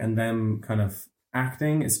singing and them kind of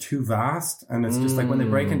acting is too vast, and it's just like when they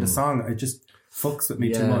break into song, it just fucks with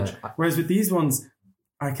me too much. Whereas with these ones,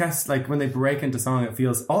 I guess like when they break into song, it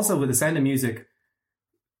feels also with the Sound of Music,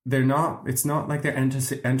 it's not like they're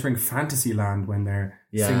entering fantasy land when they're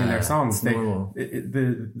singing their songs.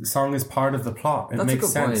 The song is part of the plot. It makes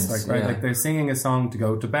sense. Point. Like, right. Like they're singing a song to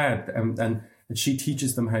go to bed, and she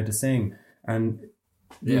teaches them how to sing, and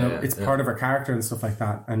it's part of her character and stuff like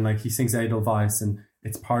that. And like he sings Edelweiss, and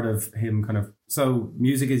it's part of him kind of. So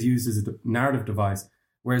music is used as a narrative device.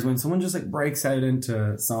 Whereas when someone just like breaks out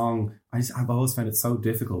into song, I've always found it so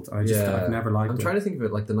difficult. I've never liked it. I'm trying to think of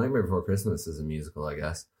it like The Nightmare Before Christmas is a musical, I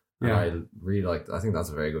guess. And I really I think that's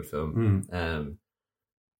a very good film.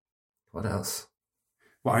 What else?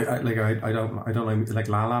 Well, I don't like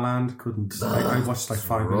La La Land. Couldn't. I watched like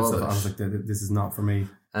 5 minutes of it. I was like, this is not for me.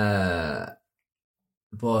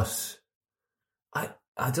 But I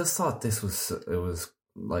just thought it was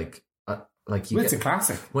like it's a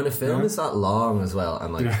classic. When a film is that long as well,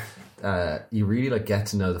 and like you really like get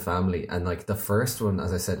to know the family, and like the first one,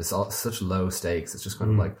 as I said, it's all such low stakes. It's just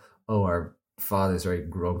kind of like, oh, our father's very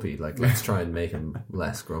grumpy, like let's try and make him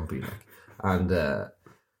less grumpy, like. And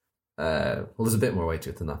well, there's a bit more weight to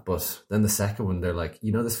it than that. But then the second one, they're like,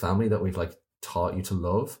 this family that we've like taught you to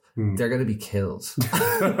love, they're going to be killed.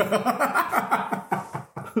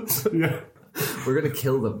 We're going to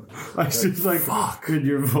kill them. I was like, fuck. In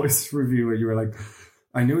your voice review where you were like,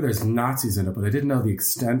 I knew there's Nazis in it, but I didn't know the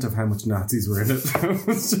extent of how much Nazis were in it.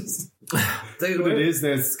 It's just... it is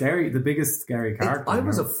the biggest scary character. I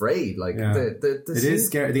was afraid. Like it is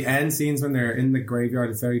scary. The end scenes when they're in the graveyard,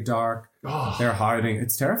 it's very dark. They're hiding.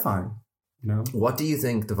 It's terrifying. What do you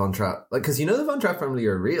think the Von Trapp? Like, because the Von Trapp family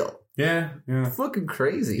are real. Yeah. Fucking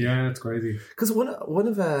crazy. Yeah, it's crazy. Because one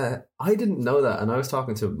of I didn't know that, and I was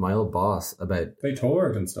talking to my old boss about. They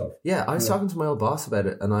toured and stuff. Yeah, I was talking to my old boss about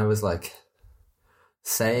it, and I was like,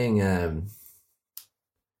 saying,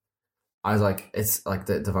 I was like, it's like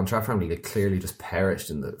the Von Trapp family like clearly just perished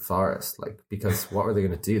in the forest, like, because what were they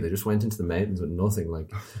going to do? They just went into the mountains with nothing,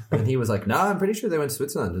 like. And he was like, no, I'm pretty sure they went to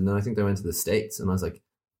Switzerland, and then I think they went to the States, and I was like,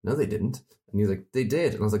 no, they didn't. And he was like, they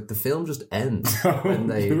did. And I was like, the film just ends.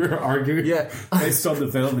 And they were arguing based on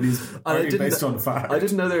the film, and he's arguing based on fact. I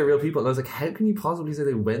didn't know they were real people. And I was like, how can you possibly say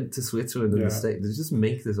they went to Switzerland in the States? They just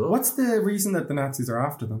make this up. What's the reason that the Nazis are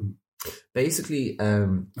after them? Basically, I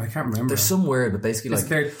can't remember. There's some word, but basically, like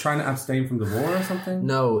they're trying to abstain from the war or something.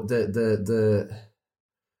 No, the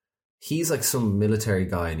he's like some military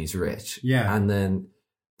guy and he's rich. Yeah, and then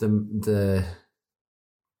the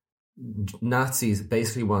Nazis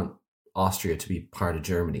basically want Austria to be part of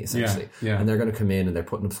Germany, essentially. Yeah. And they're going to come in and they're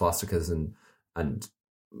putting up swastikas and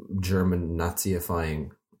German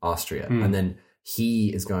Nazifying Austria. And then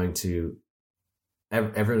he is going to,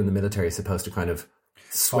 everyone in the military is supposed to kind of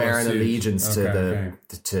swear an allegiance to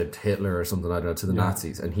Hitler or something, I don't know, to the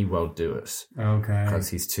Nazis, and he won't do it. Okay. Because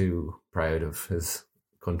he's too proud of his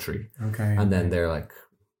country. Okay. And then they're like,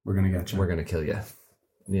 we're going to get you. We're going to kill you.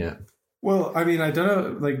 Yeah. Well, I mean, I don't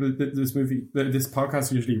know, like this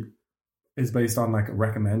podcast usually is based on like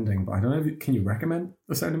recommending, but I don't know can you recommend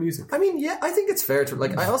The Sound of Music? I mean, yeah, I think it's fair to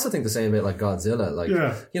like. I also think the same about like Godzilla. Like,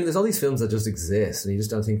 there's all these films that just exist, and you just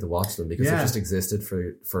don't think to watch them because they've just existed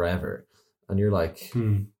for forever. And you're like,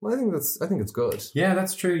 well, I think it's good. Yeah,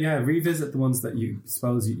 that's true. Yeah, revisit the ones that you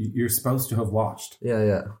suppose you're supposed to have watched.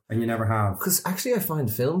 Yeah, and you never have. Because actually, I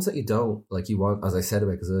find films that you don't like, you want, as I said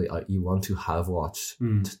about, because you want to have watched,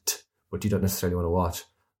 but you don't necessarily want to watch.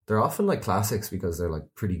 They're often like classics because they're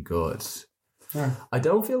like pretty good. Yeah. I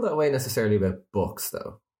don't feel that way necessarily about books,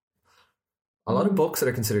 though. A lot of books that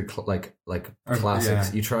are considered like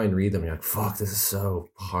classics, you try and read them and you're like, fuck, this is so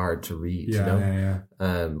hard to read, you know?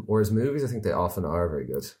 Whereas movies, I think they often are very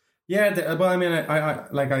good. Yeah, well, I mean,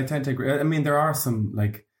 I tend to agree. I mean, there are some,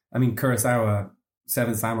 like, Kurosawa,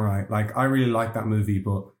 Seven Samurai, like, I really like that movie,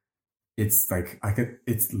 but it's like,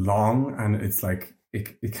 it's long and it's like,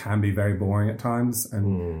 it can be very boring at times,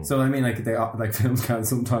 and so I mean, like films can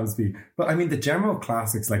sometimes be. But I mean, the general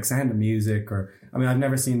classics like Sound of Music, or I mean, I've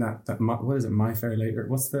never seen that. What is it? My Fair Lady?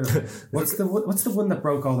 What's the one that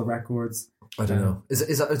broke all the records? I don't know.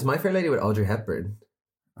 Is My Fair Lady with Audrey Hepburn?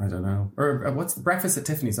 I don't know. Or what's Breakfast at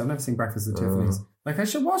Tiffany's? I've never seen Breakfast at Tiffany's. Like, I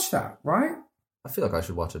should watch that, right? I feel like I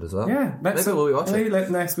should watch it as well. Yeah, maybe we'll watch it.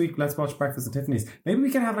 Next week. Let's watch Breakfast at Tiffany's. Maybe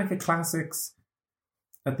we can have like a classics.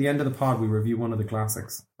 At the end of the pod, we review one of the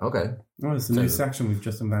classics. Okay. Oh, it's a new section we've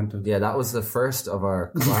just invented. Yeah, that was the first of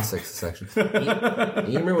our classics section.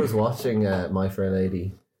 Emer was watching My Fair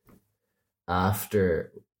Lady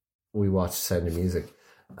after we watched Sound of Music,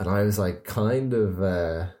 and I was like kind of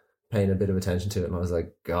paying a bit of attention to it, and I was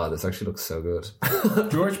like, God, this actually looks so good.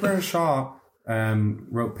 George Bernard Shaw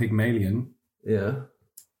wrote Pygmalion. Yeah.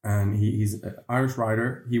 And he's an Irish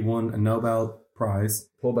writer. He won a Nobel Prize.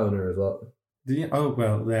 Paul Boner as well. Did he? Oh,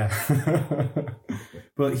 well, yeah.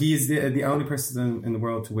 But he's the only person in the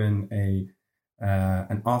world to win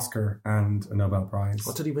an Oscar and a Nobel Prize.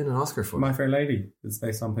 What did he win an Oscar for? My Fair Lady. It's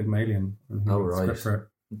based on Pygmalion. Right.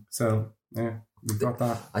 So, yeah, we've got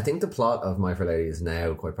that. I think the plot of My Fair Lady is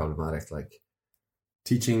now quite problematic. Like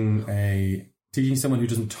teaching someone who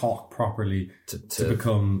doesn't talk properly to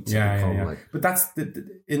become. Like, but that's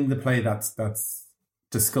in the play. That's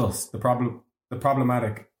discussed. The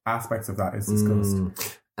problematic aspects of that is discussed.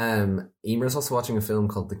 Emer's also watching a film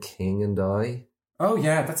called The King and I. Oh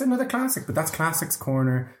yeah, that's another classic, but that's Classics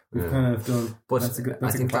Corner. We've kind of done. But that's a good I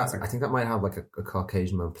think that might have like a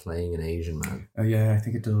Caucasian man playing an Asian man. Oh yeah, I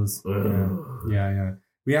think it does. Yeah.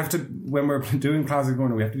 We have to, when we're doing Classics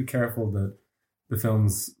Corner, we have to be careful that the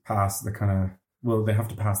films pass the they have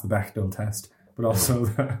to pass the Bechdel test, but also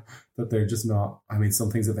that they're just not. I mean, some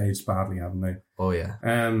things have aged badly, haven't they? Oh yeah.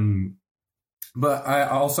 But I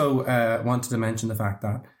also wanted to mention the fact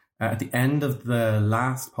that at the end of the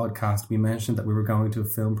last podcast, we mentioned that we were going to a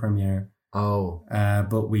film premiere. Oh.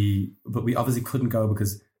 But we obviously couldn't go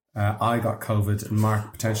because I got COVID and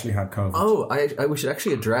Mark potentially had COVID. Oh, we should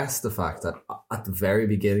actually address the fact that at the very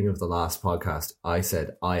beginning of the last podcast, I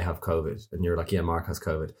said I have COVID, and you're like, yeah, Mark has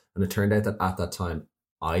COVID, and it turned out that at that time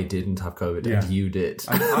I didn't have COVID and you did.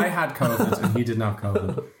 I had COVID and he didn't have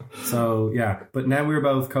COVID. So, yeah. But now we're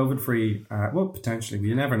both COVID-free. Well, potentially.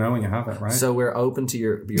 You never know when you have it, right? So we're open to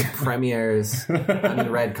your premieres and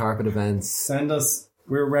your red carpet events. Send us.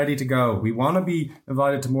 We're ready to go. We want to be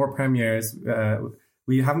invited to more premieres.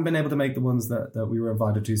 We haven't been able to make the ones that we were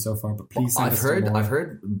invited to so far, but please send us more. I've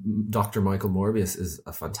heard Dr. Michael Morbius is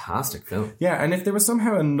a fantastic film. Yeah, and if there was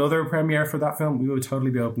somehow another premiere for that film, we would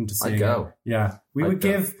totally be open to seeing I'd go. It. Yeah. We would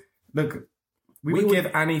give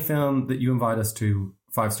any film that you invite us to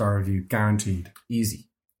 5-star review, guaranteed. Easy.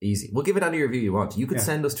 We'll give it any review you want. You could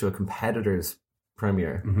send us to a competitor's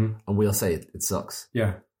premiere and we'll say it sucks.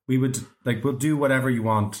 Yeah. We'll do whatever you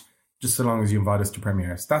want just so long as you invite us to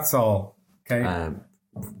premieres. That's all. Okay.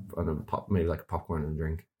 Maybe like a popcorn and a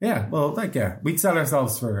drink. Yeah, well, we'd sell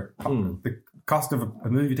ourselves for the cost of a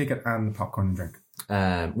movie ticket and popcorn and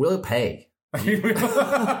drink. We'll pay.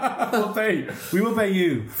 We'll pay. We will pay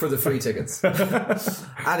you for the free tickets.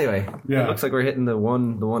 Anyway, it looks like we're hitting the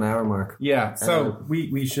 1 hour mark. Yeah, so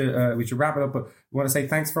we should wrap it up. But we want to say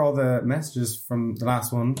thanks for all the messages from the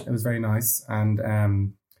last one. It was very nice.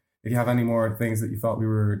 And if you have any more things that you thought we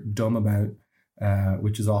were dumb about,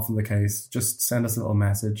 which is often the case, just send us a little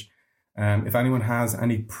message. If anyone has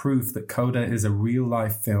any proof that Coda is a real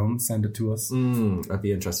life film, send it to us. I'd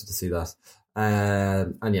be interested to see that.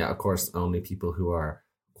 And yeah, of course, only people who are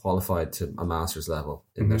qualified to a master's level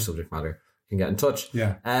in their subject matter can get in touch.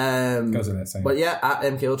 Yeah. Goes without saying. But yeah, at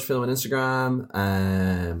MK Ultrafilm on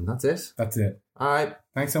Instagram. That's it. That's it. All right.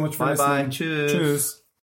 Thanks so much for listening. Bye. Cheers.